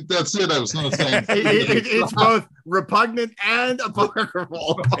 That's it. I was going to say. It's both repugnant and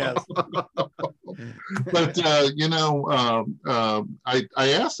apocryphal. Yes. But, I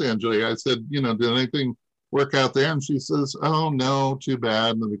asked Angelique, I said, did anything work out there? And she says, "Oh, no, too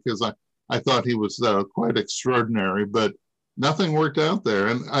bad," because I thought he was quite extraordinary, but nothing worked out there.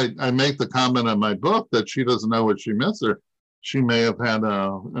 And I make the comment in my book that she doesn't know what she missed her. she may have had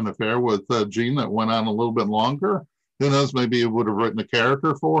an affair with Jean that went on a little bit longer. Who knows? Maybe he would have written a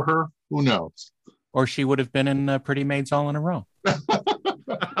character for her. Who knows? Or she would have been in Pretty Maids All in a Row.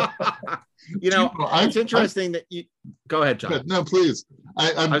 It's interesting that you go ahead, John. No, please.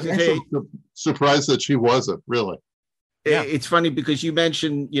 I'm surprised that she wasn't really. Yeah. It's funny because you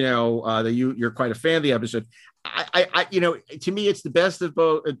mentioned, that you're quite a fan of the episode. I to me, it's the best of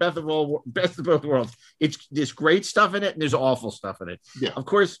both worlds. There's great stuff in it and there's awful stuff in it. Yeah. Of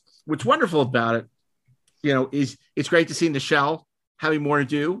course, what's wonderful about it, is it's great to see Nichelle having more to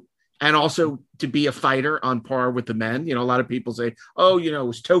do. And also to be a fighter on par with the men. A lot of people say, "Oh, it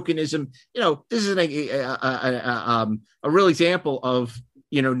was tokenism." This is a real example of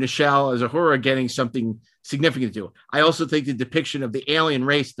Nichelle as a horror getting something significant to do. I also think the depiction of the alien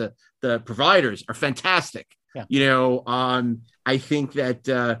race, the providers, are fantastic. Yeah. I think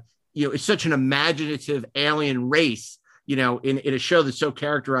that it's such an imaginative alien race. In a show that's so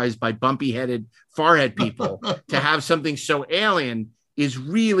characterized by bumpy-headed forehead people, to have something so alien is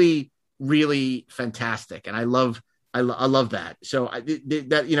really, really fantastic, and I love that. So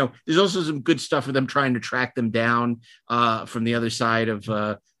there's also some good stuff for them trying to track them down from the other side of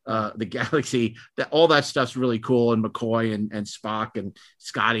the galaxy. All that stuff's really cool, and McCoy and Spock and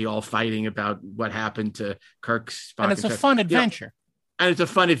Scotty all fighting about what happened to Kirk, Spock, and it's a fun adventure. And it's a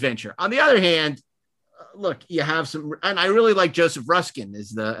fun adventure. On the other hand, look, you have some, and I really like Joseph Ruskin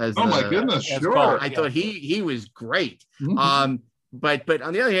my goodness, sure. I thought he was great. Mm-hmm. But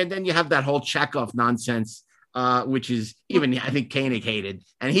on the other hand, then you have that whole Chekhov nonsense, which is even, I think Koenig hated,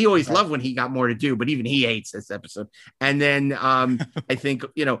 and he always loved when he got more to do, but even he hates this episode. And then I think,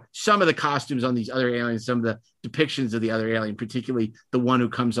 some of the costumes on these other aliens, some of the depictions of the other alien, particularly the one who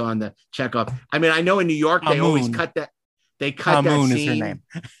comes on the Chekhov. I mean, I know in New York, they always cut that. They cut that scene. Is her name.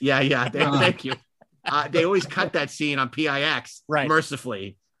 Yeah. Thank you. They always cut that scene on PIX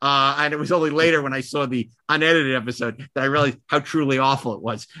mercifully. And it was only later when I saw the unedited episode that I realized how truly awful it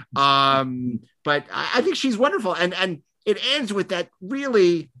was. But I think she's wonderful. And it ends with that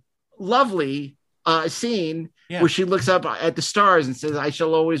really lovely scene where she looks up at the stars and says, "I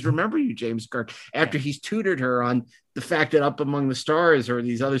shall always remember you, James Kirk," after he's tutored her on the fact that up among the stars or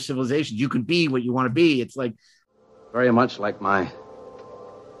these other civilizations, you can be what you want to be. It's like very much like my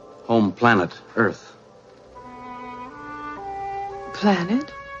home planet, Earth. Planet?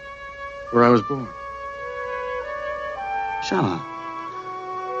 Where I was born. Shauna,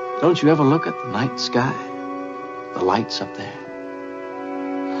 don't you ever look at the night sky? The lights up there?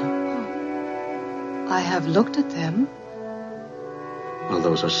 I have looked at them. Well,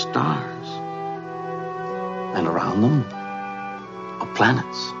 those are stars. And around them are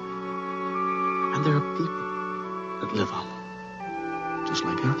planets. And there are people that live on them, just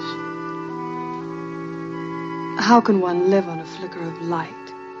like us. How can one live on a flicker of light?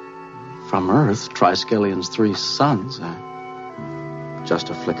 From Earth, Triskelions' 3 suns are just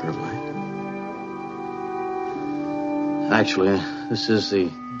a flicker of light. Actually, this is the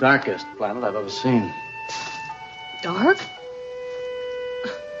darkest planet I've ever seen. Dark?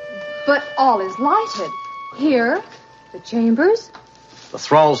 But all is lighted. Here, the chambers. The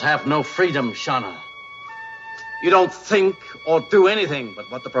thralls have no freedom, Shauna. You don't think or do anything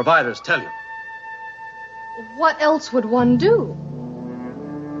but what the providers tell you. What else would one do?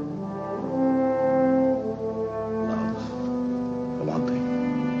 Love, for one thing.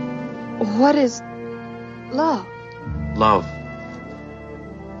 What is love? Love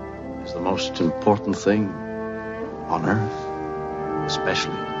is the most important thing on Earth,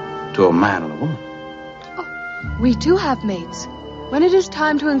 especially to a man and a woman. Oh, we too have mates. When it is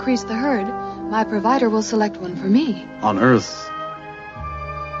time to increase the herd, my provider will select one for me. On Earth,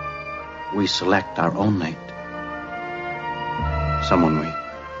 we select our own mate. Someone we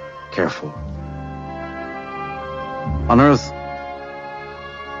care for. On Earth,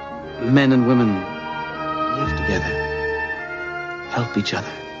 men and women live together, help each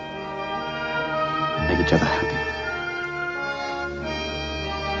other, make each other happy.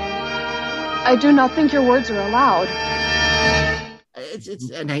 I do not think your words are allowed.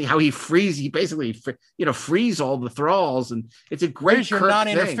 It's and how he basically frees all the thralls, and it's a great. Where's your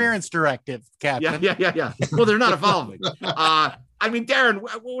non-interference directive, Captain? Yeah. Well, they're not evolving. I mean, Darren,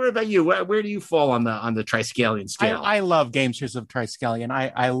 what about you? Where do you fall on the Triskelion scale? I love Gamesters of Triskelion.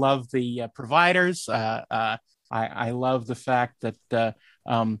 I love the providers. I love the fact that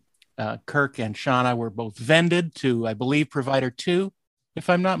Kirk and Shauna were both vended to, I believe, Provider 2, if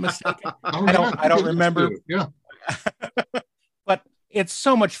I'm not mistaken. I don't remember. Yeah. But it's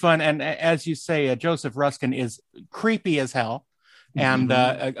so much fun, and as you say, Joseph Ruskin is creepy as hell, and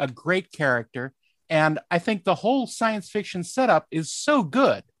a great character. And I think the whole science fiction setup is so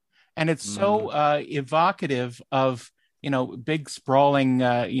good, and it's so evocative of big sprawling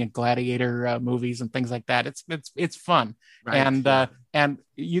gladiator movies and things like that. It's fun, right, and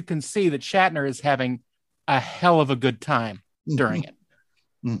you can see that Shatner is having a hell of a good time during it.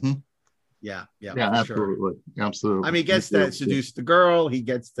 Mm-hmm. Yeah, absolutely, sure. Absolutely. I mean, he gets to seduce the girl. He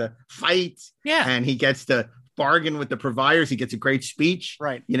gets to fight. Yeah, and he gets to bargain with the providers. He gets a great speech,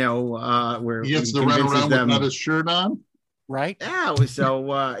 right? Where he gets to run around without his shirt on, right? Yeah, it's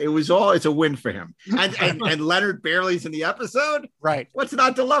a win for him. And Leonard Barley's in the episode, right? What's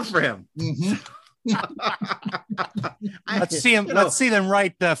not to love for him? Mm-hmm. Let's see him. Let's see them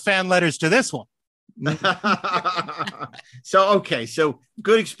write fan letters to this one. So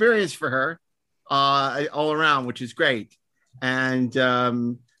good experience for her, all around, which is great. And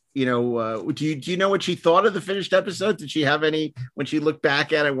do you know what she thought of the finished episode? Did she have any when she looked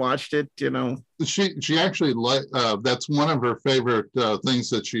back at it, watched it? She actually that's one of her favorite things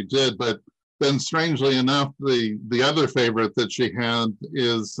that she did. But then, strangely enough, the other favorite that she had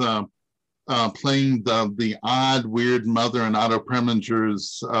is playing the odd, weird mother in Otto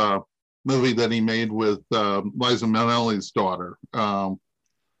Preminger's movie that he made with Liza Minnelli's daughter. And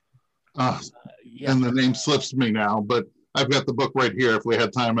the name slips me now, but I've got the book right here. If we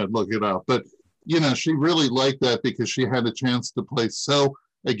had time, I'd look it up. But, she really liked that because she had a chance to play so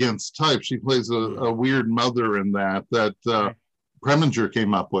against type. She plays a weird mother in that Preminger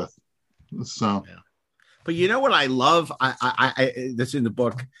came up with. So, yeah. But you know what I love? I that's in the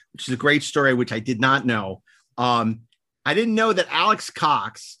book, which is a great story, which I did not know. I didn't know that Alex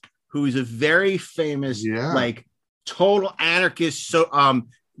Cox, who is a very famous, total anarchist,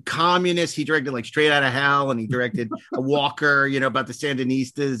 communist. He directed like Straight Outta Hell, and he directed a Walker, about the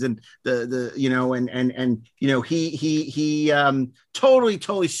Sandinistas and he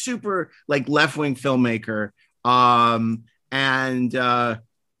totally super like left-wing filmmaker.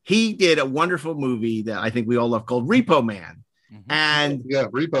 He did a wonderful movie that I think we all love called Repo Man. Mm-hmm. And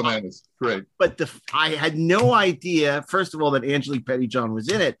Repo Man is great. But I had no idea, first of all, that Angelique Pettyjohn was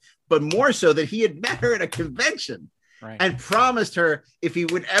in it, but more so that he had met her at a convention. Right. And promised her if he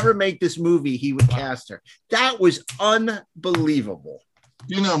would ever make this movie, he would cast her. That was unbelievable.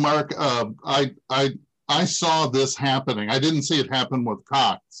 Mark, I saw this happening. I didn't see it happen with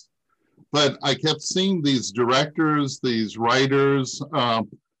Cox, but I kept seeing these directors, these writers.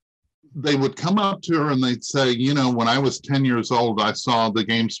 They would come up to her and they'd say, when I was 10 years old, I saw The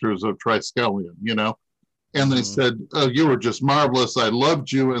Gamesters of Triskelion, and they said, oh, you were just marvelous. I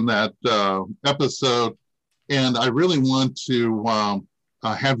loved you in that episode. And I really want to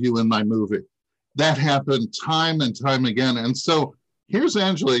have you in my movie. That happened time and time again. And so here's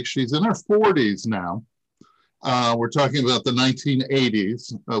Angelique. She's in her 40s now. We're talking about the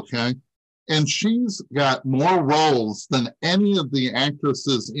 1980s, okay? And she's got more roles than any of the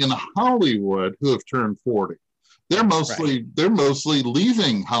actresses in Hollywood who have turned 40. They're mostly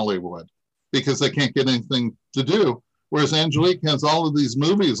leaving Hollywood because they can't get anything to do. Whereas Angelique has all of these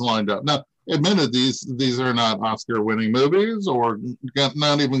movies lined up. Now, admitted, these are not Oscar-winning movies, or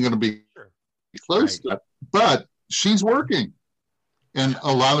not even going to be close to that. But she's working, and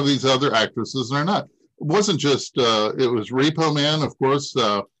a lot of these other actresses are not. It wasn't just it was Repo Man, of course,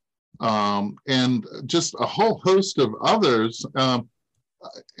 and just a whole host of others. And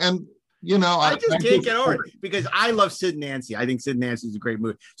I just can't get over it because I love Sid and Nancy. I think Sid and Nancy is a great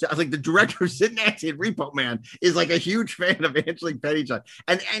movie. So I think the director of Sid and Nancy and Repo Man is like a huge fan of Angelique Pettyjohn.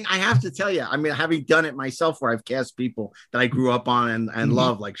 And I have to tell you, I mean, having done it myself where I've cast people that I grew up on and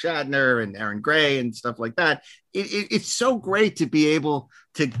love, like Shatner and Aaron Gray and stuff like that, it's so great to be able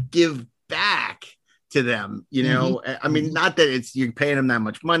to give back to them, I mean, not that you're paying them that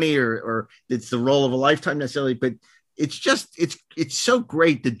much money or it's the role of a lifetime necessarily, but it's just it's so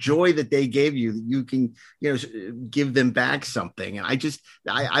great the joy that they gave you that you can give them back something. And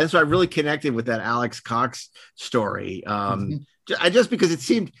that's why I really connected with that Alex Cox story. Just because it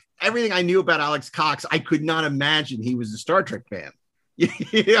seemed everything I knew about Alex Cox, I could not imagine he was a Star Trek fan.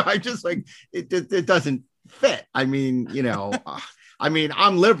 I just like it doesn't fit. I mean,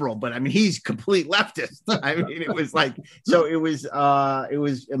 I'm liberal, but I mean, he's complete leftist. I mean, it was like, so it was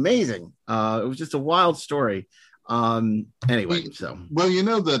amazing. It was just a wild story. Anyway, so. Well,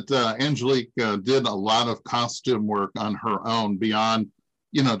 that Angelique did a lot of costume work on her own beyond,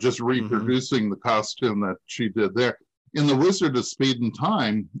 just reproducing the costume that she did there. In The Wizard of Speed and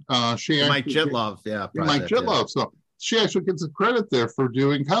Time, she Mike Jitlov, yeah. Mike Jitlov. Yeah. So she actually gets a credit there for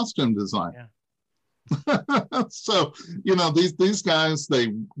doing costume design. Yeah. So, these guys,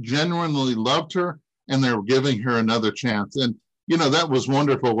 they genuinely loved her and they were giving her another chance. And that was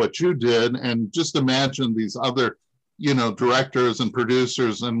wonderful what you did. And just imagine these other, directors and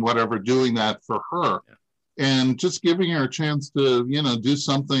producers and whatever doing that for her, and just giving her a chance to, do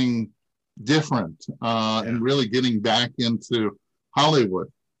something different and really getting back into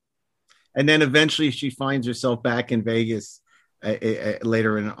Hollywood. And then eventually she finds herself back in Vegas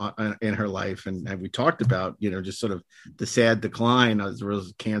later in her life, and we talked about just sort of the sad decline as a result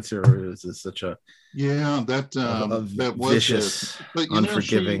of cancer. It was such a that was vicious, but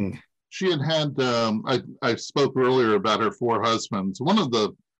unforgiving. She had I spoke earlier about her 4 husbands. One of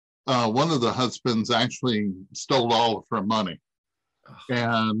the husbands actually stole all of her money,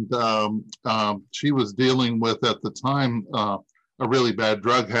 and she was dealing with at the time a really bad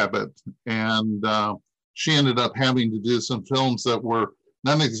drug habit, and she ended up having to do some films that were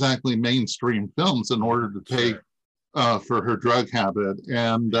not exactly mainstream films in order to pay for her drug habit.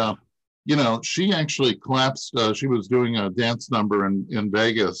 And she actually collapsed. She was doing a dance number in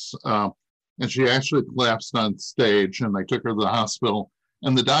Vegas, and she actually collapsed on stage, and they took her to the hospital.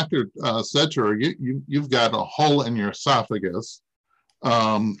 And the doctor said to her, you've got a hole in your esophagus,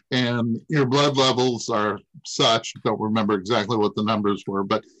 and your blood levels are such, don't remember exactly what the numbers were,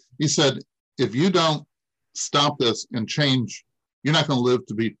 but he said, if you don't stop this and change, you're not going to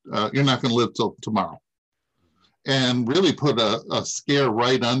live till tomorrow. And really put a scare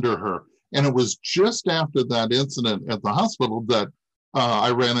right under her. And it was just after that incident at the hospital that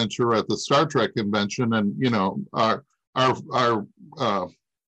I ran into her at the Star Trek convention, and our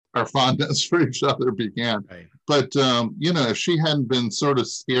fondness for each other began. Right. But if she hadn't been sort of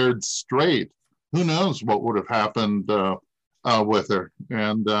scared straight, who knows what would have happened with her.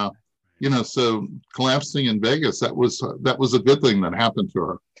 And so collapsing in Vegas, that was a good thing that happened to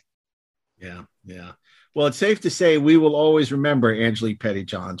her. Yeah. Well, it's safe to say we will always remember Angelique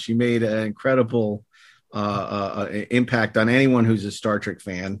PETTYJOHN. She made an incredible impact on anyone who's a Star Trek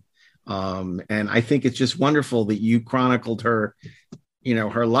fan. And I think it's just wonderful that you chronicled her,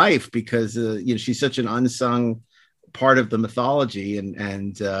 her life, because, she's such an unsung part of the mythology,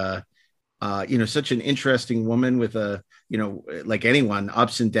 and such an interesting woman with like anyone,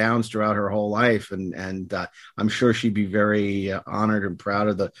 ups and downs throughout her whole life. And I'm sure she'd be very honored and proud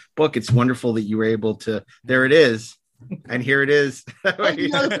of the book. It's wonderful that you were able to, there it is. And here it is. Thank you.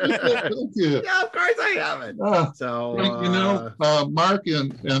 Yeah, of course I have it. Mark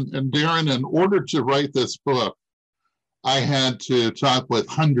and Darren, in order to write this book, I had to talk with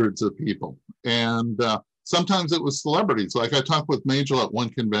hundreds of people. And sometimes it was celebrities. Like I talked with Majel at one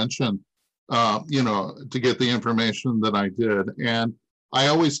convention, to get the information that I did. And I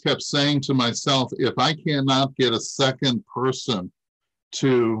always kept saying to myself, if I cannot get a second person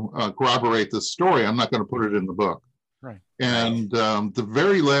to corroborate the story, I'm not going to put it in the book. Right. And the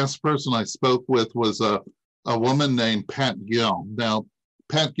very last person I spoke with was a woman named Pat Gill. Now,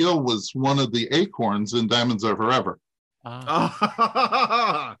 Pat Gill was one of the acorns in Diamonds Are Forever.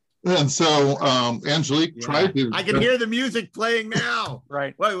 And so Angelique tried to. I can hear the music playing now.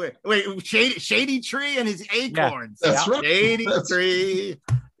 Right. Wait. Shady Tree and his acorns. Yeah, that's right. Shady Tree.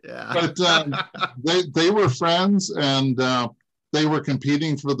 Yeah. But they were friends, and they were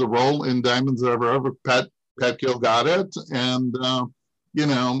competing for the role in Diamonds Are Forever. Pat Gill got it, and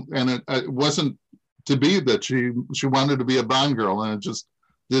and it wasn't to be that she wanted to be a Bond girl, and it just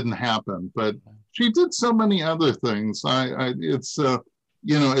didn't happen. But she did so many other things. It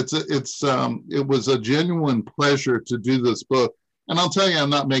was a genuine pleasure to do this book. And I'll tell you,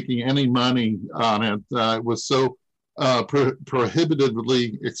 I'm not making any money on it. It was so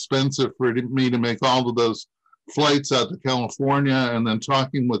prohibitively expensive for me to make all of those flights out to California and then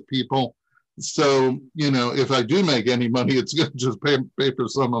talking with people. So, if I do make any money, it's going to just pay for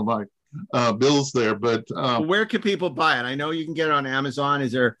some of my bills there. But where can people buy it? I know you can get it on Amazon.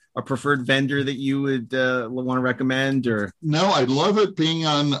 Is there a preferred vendor that you would want to recommend? Or no, I love it being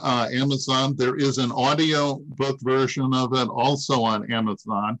on Amazon. There is an audio book version of it also on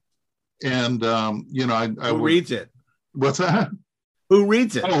Amazon. And who reads it? What's that? Who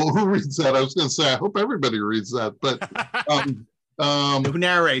reads it? Oh, who reads that? I was going to say I hope everybody reads that, but who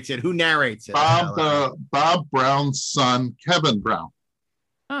narrates it? Bob Brown's son, Kevin Brown.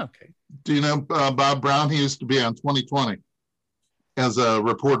 Oh, okay. Do you know Bob Brown? He used to be on 2020 as a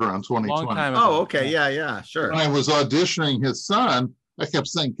reporter on 2020. Long time ago. Oh, okay. Yeah, sure. When I was auditioning his son, I kept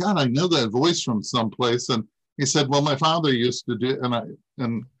saying, God, I know that voice from someplace. And he said, well, my father used to do,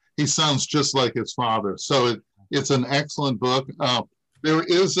 and he sounds just like his father. So it's an excellent book. There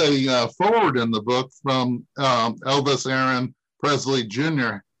is a foreword in the book from Elvis Aaron Presley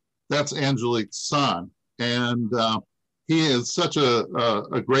Jr. That's Angelique's son. And he is such a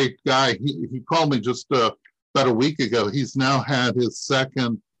great guy. He called me just about a week ago, he's now had his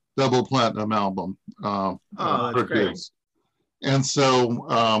second double platinum album that's great. produced. And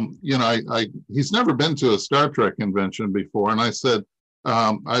so, he's never been to a Star Trek convention before. And I said,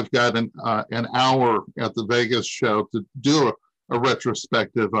 I've got an hour at the Vegas show to do a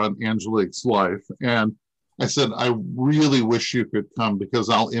retrospective on Angelique's life. And I said, I really wish you could come because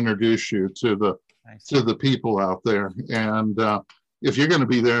I'll introduce you to the people out there. And if you're going to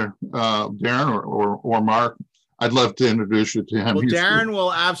be there, Darren or Mark, I'd love to introduce you to him. Well, Darren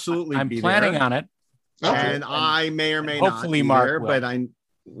will absolutely be there. I'm planning on it. And I may or may hopefully not be Mark there, will. but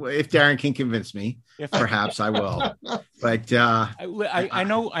if Darren can convince me, perhaps I will. But I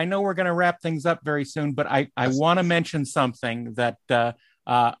know we're going to wrap things up very soon, but I want to mention something that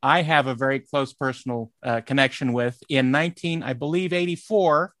I have a very close personal connection with. In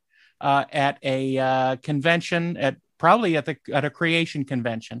 1984, at a convention at a creation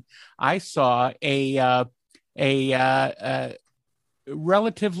convention, I saw a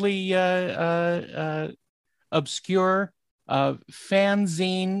relatively obscure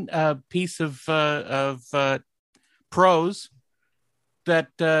fanzine piece of prose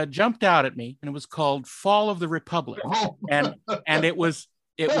that jumped out at me, and it was called "Fall of the Republic," and it was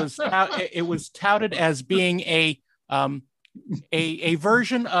touted as being a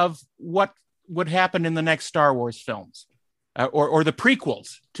version of what would happen in the next Star Wars films, or the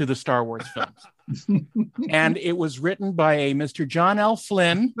prequels to the Star Wars films. And it was written by a Mr. John L.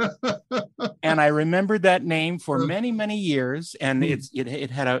 Flynn, and I remembered that name for many, many years. And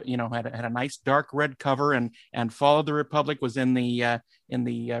it had a nice dark red cover, and Fall of the Republic was in the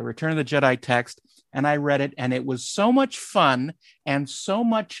Return of the Jedi text. And I read it, and it was so much fun, and so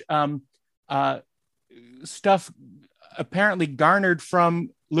much stuff apparently garnered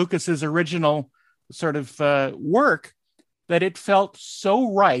from Lucas's original sort of work, that it felt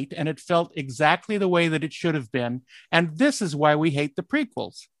so right, and it felt exactly the way that it should have been. And this is why we hate the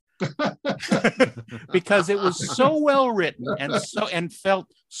prequels, because it was so well written and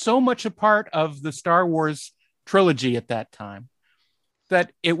felt so much a part of the Star Wars trilogy at that time,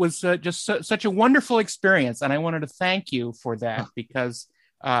 that it was just such a wonderful experience. And I wanted to thank you for that, because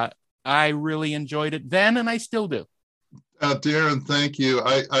I really enjoyed it then, and I still do. Darren, thank you.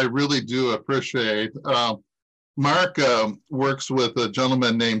 I really do appreciate. Mark works with a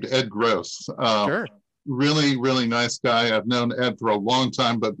gentleman named Ed Gross. Sure. Really, really nice guy. I've known Ed for a long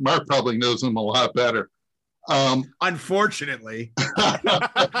time, but Mark probably knows him a lot better. Unfortunately.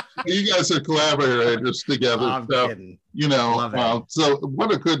 You guys are collaborators together. I'm kidding. So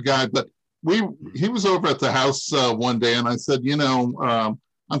what a good guy. But he was over at the house one day, and I said,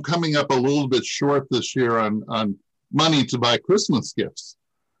 I'm coming up a little bit short this year on money to buy Christmas gifts.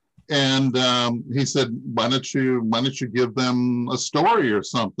 And he said, why don't you give them a story or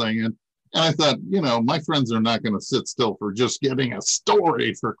something? And I thought, my friends are not going to sit still for just getting a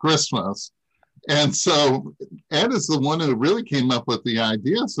story for Christmas. And so Ed is the one who really came up with the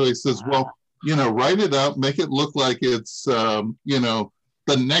idea. So he says, well, write it up, make it look like it's,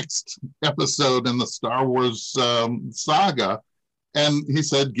 the next episode in the Star Wars saga. And he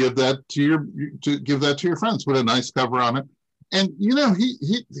said, give that to your friends. Put a nice cover on it. And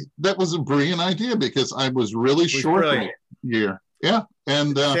he that was a brilliant idea, because I was really short that year. Yeah.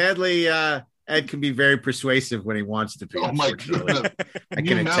 And sadly, Ed can be very persuasive when he wants to be. Oh my goodness. I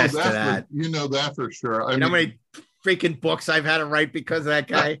can attest to that. You know that for sure. How many freaking books I've had to write because of that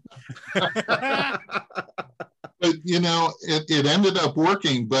guy? But it ended up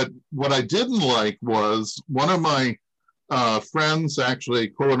working. But what I didn't like was one of my friends, actually,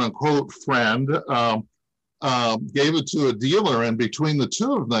 quote unquote friend, gave it to a dealer, and between the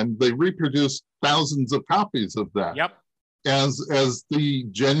two of them, they reproduced thousands of copies of that. Yep. As the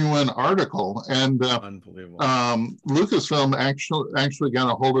genuine article. And unbelievable. Lucasfilm actually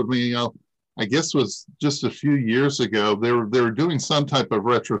got a hold of me. I guess was just a few years ago. They were doing some type of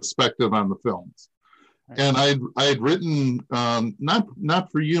retrospective on the films, and I had written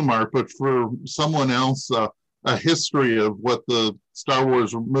not for you, Mark, but for someone else a history of what the Star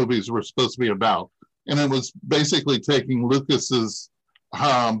Wars movies were supposed to be about. And it was basically taking Lucas's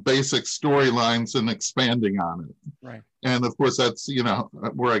basic storylines and expanding on it. Right. And of course, that's,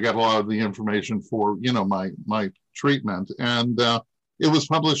 where I got a lot of the information for, my treatment. And it was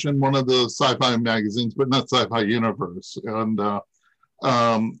published in one of the sci-fi magazines, but not Sci-Fi Universe. And,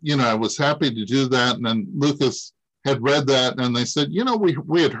 I was happy to do that. And then Lucas had read that, and they said,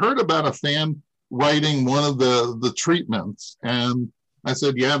 we had heard about a fan writing one of the treatments. And I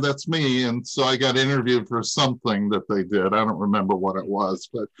said, yeah, that's me. And so I got interviewed for something that they did. I don't remember what it was,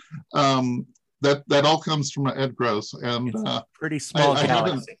 but that all comes from Ed Gross. And it's a pretty small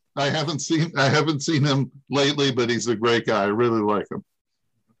galaxy. I haven't seen him lately, but he's a great guy. I really like him.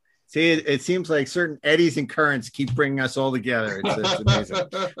 See, it seems like certain eddies and currents keep bringing us all together. It's amazing.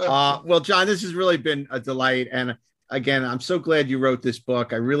 Well, John, this has really been a delight. And again, I'm so glad you wrote this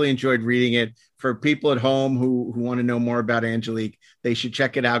book. I really enjoyed reading it. For people at home who want to know more about Angelique, they should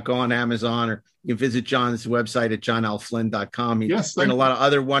check it out. Go on Amazon, or you can visit John's website at johnlflynn.com. He's written a lot of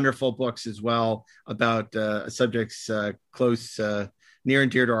other wonderful books as well about subjects close, near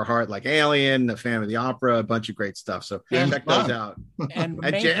and dear to our heart, like Alien, The Phantom of the Opera, a bunch of great stuff. So check those out.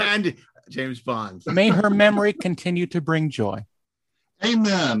 And James Bond. May her memory continue to bring joy.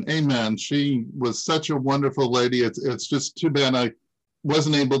 Amen. Amen. She was such a wonderful lady. It's just too bad I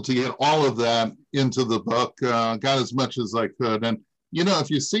wasn't able to get all of that into the book. Got as much as I could. And,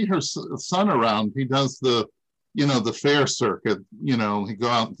 if you see her son around, he does the fair circuit. He go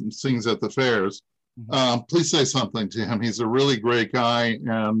out and sings at the fairs. Please say something to him. He's a really great guy.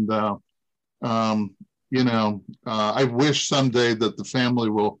 And, I wish someday that the family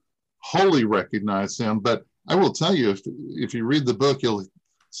will wholly recognize him. But I will tell you, if you read the book, you'll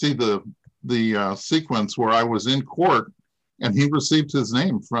see the sequence where I was in court and he received his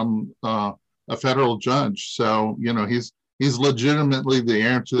name from a federal judge. So, he's legitimately the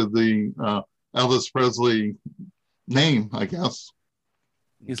heir to the Elvis Presley name, I guess.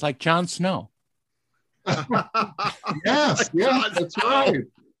 He's like Jon Snow. Yes, that's right.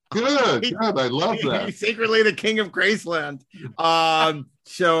 Good. I love that. He's secretly the king of Graceland.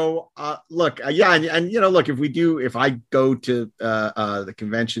 Look, look, if I go to the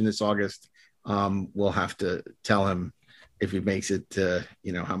convention this August, we'll have to tell him, if he makes it,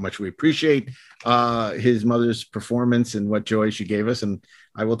 how much we appreciate his mother's performance and what joy she gave us. And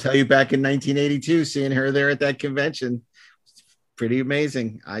I will tell you, back in 1982, seeing her there at that convention, pretty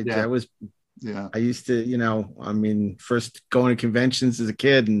amazing. I used to, first going to conventions as a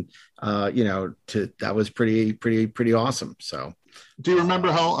kid, and that was pretty awesome. So, do you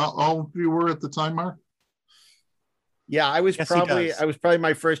remember how old you were at the time, Mark? Yeah, I was probably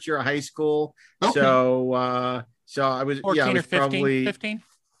my first year of high school. Okay. So I was 14 I was or 15, probably 15.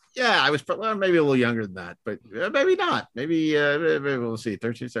 Yeah, I was maybe a little younger than that, but maybe not. Maybe we'll see.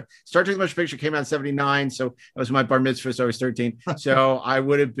 13. So Star Trek: The Motion Picture came out in 79, so that was my bar mitzvah. So I was 13. So I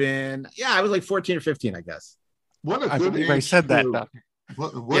would have been, I was like 14 or 15, I guess. What a good I believe age I said that.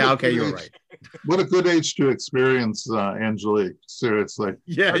 You're right. What a good age to experience Angelique. Seriously.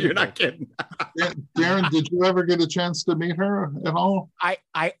 Yeah, you're not kidding. Darren, did you ever get a chance to meet her at all? I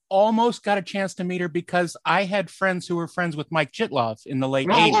almost got a chance to meet her because I had friends who were friends with Mike Chitloff in the late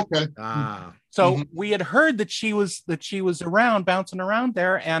 80s. Okay. So we had heard that she was around, bouncing around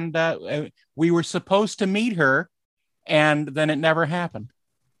there, and we were supposed to meet her, and then it never happened.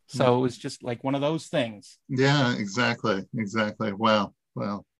 So it was just like one of those things. Yeah, exactly.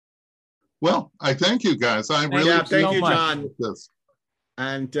 Well, I thank you guys. Thank you, John.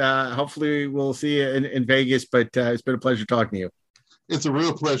 And hopefully we'll see you in Vegas, but it's been a pleasure talking to you. It's a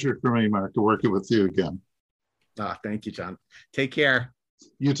real pleasure for me, Mark, to work with you again. Thank you, John. Take care.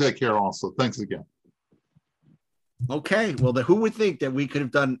 You take care also. Thanks again. Okay, well, who would think that we could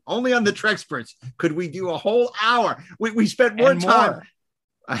have done, only on the Trexperts, could we do a whole hour? We spent more time.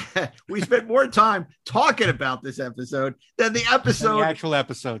 We spent more time talking about this episode than the actual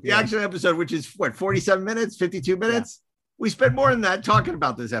episode. The actual episode, which is 47 minutes, 52 minutes. Yeah. We spent more than that talking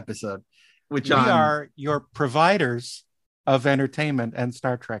about this episode. We are your providers of entertainment and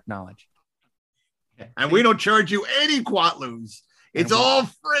Star Trek knowledge. And we don't charge you any quatloos. It's all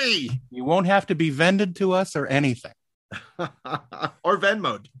free. You won't have to be vended to us or anything. Or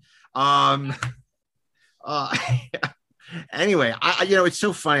Venmoed. Anyway, it's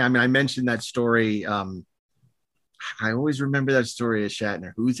so funny. I mean, I mentioned that story. I always remember that story of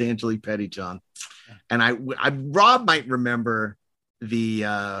Shatner. Who's Angelique PETTYJOHN? And Rob might remember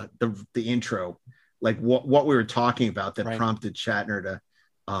the intro, like what we were talking about that prompted Shatner to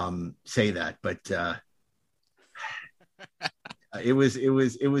say that. But it was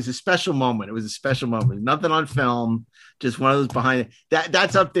a special moment. It was a special moment. Nothing on film, just one of those behind it.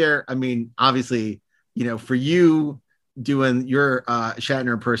 That's up there. I mean, obviously, for you doing your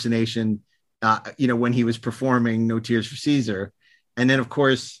Shatner impersonation, when he was performing No Tears for Caesar. And then, of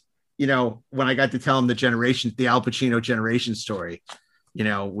course, when I got to tell him the Al Pacino generation story,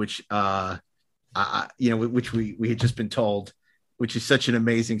 which we had just been told, which is such an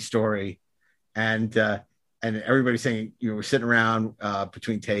amazing story. And everybody's saying, we're sitting around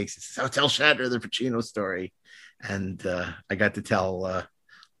between takes. It's, tell Shatner the Pacino story. And I got to tell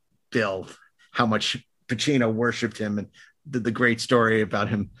Bill how much Pacino worshipped him, and the great story about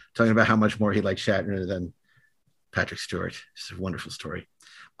him talking about how much more he liked Shatner than Patrick Stewart. It's a wonderful story.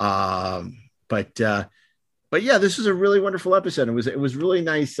 But yeah, this was a really wonderful episode. It was really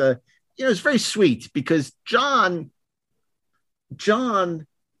nice. It's very sweet because John,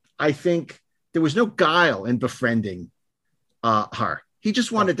 I think there was no guile in befriending her. He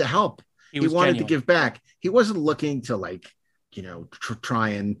just wanted to help. He wanted to give back. He wasn't looking to try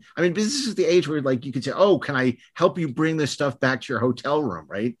and, I mean, this is the age where you could say, oh, can I help you bring this stuff back to your hotel room?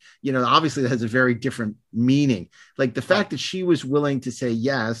 Right. Obviously that has a very different meaning. Like the fact that she was willing to say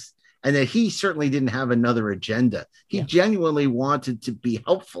yes, and that he certainly didn't have another agenda. He genuinely wanted to be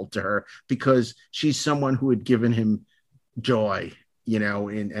helpful to her because she's someone who had given him joy,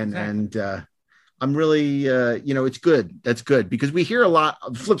 and I'm really, it's good. That's good because we hear a lot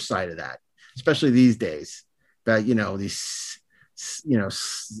of the flip side of that, especially these days, that, these,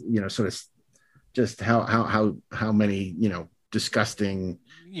 sort of just how many, disgusting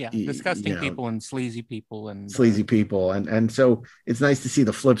people and sleazy people and so it's nice to see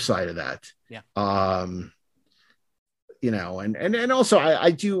the flip side of that. And also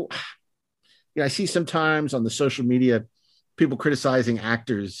I do, I see sometimes on the social media people criticizing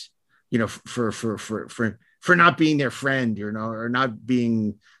actors, for not being their friend, or not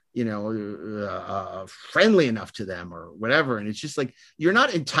being, friendly enough to them or whatever. And it's just like, you're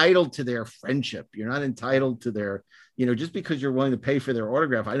not entitled to their friendship. You're not entitled to their, just because you're willing to pay for their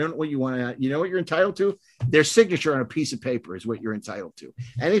autograph. I don't know what you want to, what you're entitled to? Their signature on a piece of paper is what you're entitled to.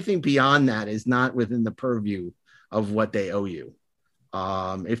 Anything beyond that is not within the purview of what they owe you.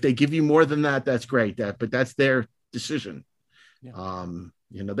 If they give you more than that, that's great. But that's their decision.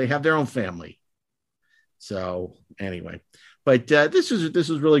 They have their own family. So anyway, but this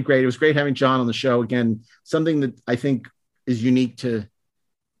was really great. It was great having John on the show again. Something that I think is unique to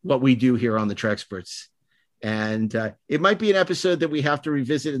what we do here on the Trexperts. And it might be an episode that we have to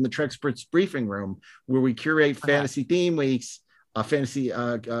revisit in the Trexperts briefing room, where we curate fantasy theme weeks. No,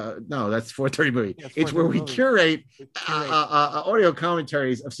 that's 4:30 movie. It's where we curate audio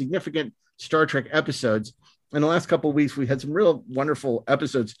commentaries of significant Star Trek episodes. In the last couple of weeks, we had some real wonderful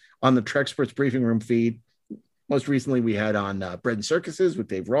episodes on the Trexperts briefing room feed. Most recently, we had on Bread and Circuses with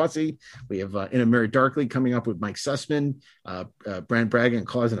Dave Rossi. We have In a Mirror Darkly coming up with Mike Sussman, Brand Braga and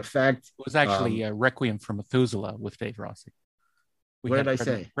Cause and Effect. It was actually Requiem for Methuselah with Dave Rossi. What did I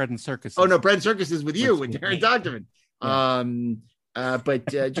say? Bread and Circuses. Oh, no, Bread and Circuses with you, with Darren Doctorman. Yeah. But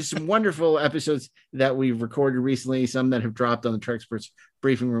just some wonderful episodes that we've recorded recently, some that have dropped on the Trexperts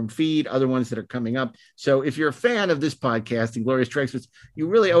briefing room feed, other ones that are coming up. So if you're a fan of this podcast, Inglorious Trexperts, you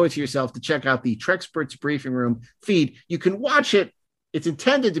really owe it to yourself to check out the Trexperts briefing room feed. You can watch it. It's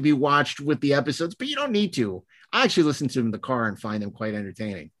intended to be watched with the episodes, but you don't need to. I actually listen to them in the car and find them quite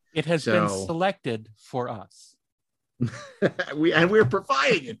entertaining. It has been selected for us. We're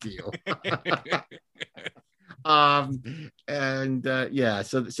providing it to you. So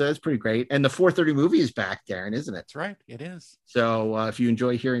that's pretty great. And the 4:30 movie is back, Darren, isn't it? That's right, it is. So if you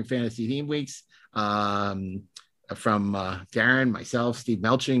enjoy hearing fantasy theme weeks from Darren, myself, Steve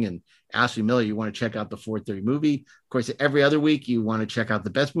Melching, and Ashley Miller, you want to check out the 4:30 movie. Of course, every other week you want to check out the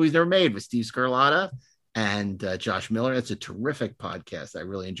best movies ever made with Steve Scarlatta and Josh Miller. That's a terrific podcast I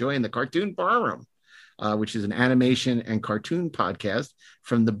really enjoy. And the Cartoon Bar Room, which is an animation and cartoon podcast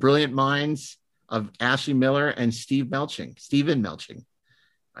from the brilliant minds of Ashley Miller and Stephen Melching.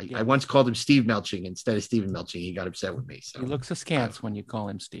 I once called him Steve Melching instead of Stephen Melching. He got upset with me. So he looks askance when you call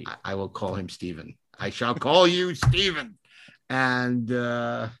him Steve. I will call him Stephen. I shall call you Stephen. And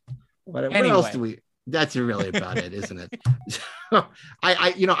what else do we? That's really about it, isn't it? So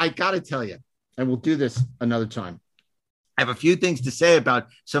I got to tell you, and we'll do this another time. I have a few things to say about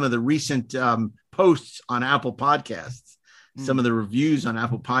some of the recent posts on Apple Podcasts. Some of the reviews on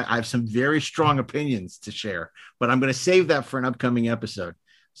Apple Pie. I have some very strong opinions to share, but I'm going to save that for an upcoming episode.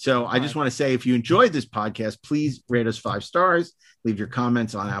 So I just want to say, if you enjoyed this podcast, please rate us 5 stars, leave your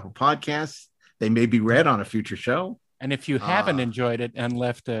comments on Apple Podcasts. They may be read on a future show. And if you haven't enjoyed it and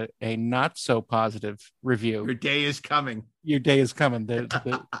left a not so positive review, your day is coming. Your day is coming.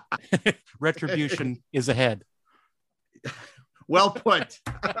 The retribution is ahead. Well put.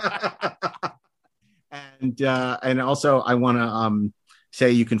 And also I want to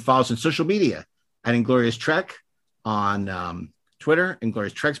say you can follow us on social media at Inglorious Trek on Twitter,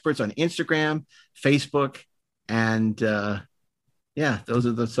 Inglorious Trexperts on Instagram, Facebook, and those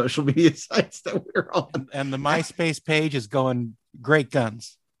are the social media sites that we're on. And the MySpace page is going great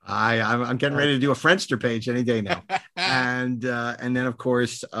guns. I'm getting ready to do a Friendster page any day now. And then of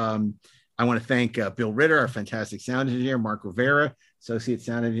course I want to thank Bill Ritter, our fantastic sound engineer, Mark Rivera, associate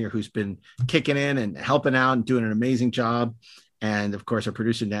sound engineer, who's been kicking in and helping out and doing an amazing job. And of course, our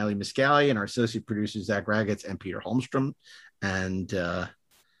producer, Natalie Miscali, and our associate producers, Zach Ragatz and Peter Holmstrom. And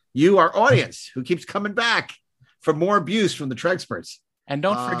you, our audience, who keeps coming back for more abuse from the Treksperts. And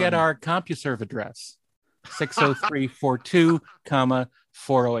don't forget our CompuServe address, 60342,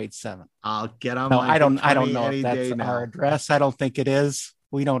 4087. I'll get on. No, I don't know any if that's day now. our address. I don't think it is.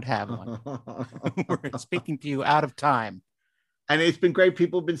 We don't have one. We're speaking to you out of time. And it's been great.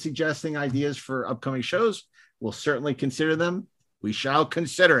 People have been suggesting ideas for upcoming shows. We'll certainly consider them. We shall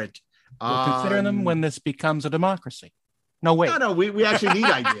consider it. We'll consider them when this becomes a democracy. No, wait. No, we actually need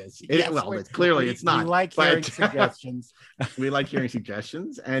ideas. Yes, It's not. We like hearing suggestions. We like hearing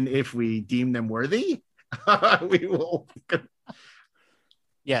suggestions. And if we deem them worthy, we will.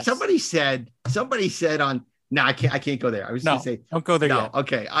 Yes. Somebody said on, no, I can't go there. I was going to say, don't go there no, yet.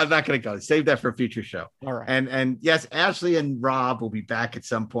 okay. I'm not going to go. Save that for a future show. All right. And yes, Ashley and Rob will be back at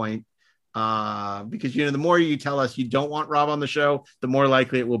some point. Because the more you tell us you don't want Rob on the show, the more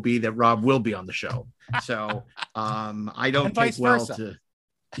likely it will be that Rob will be on the show. So I don't take well to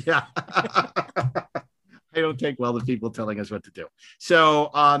I don't take well to people telling us what to do.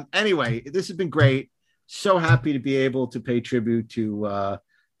 So anyway, this has been great. So happy to be able to pay tribute to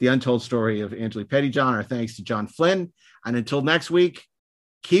the untold story of Angelique PETTYJOHN. Our thanks to John Flynn. And until next week,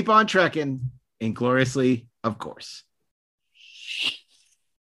 keep on trekking ingloriously, of course.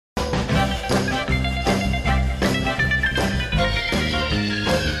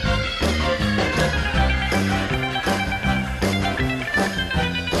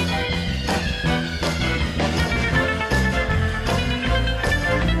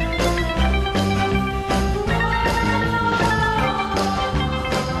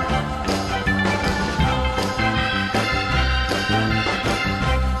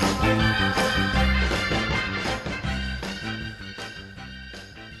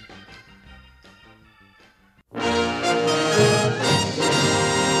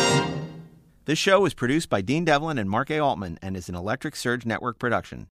 This show was produced by Dean Devlin and Mark A. Altman and is an Electric Surge Network production.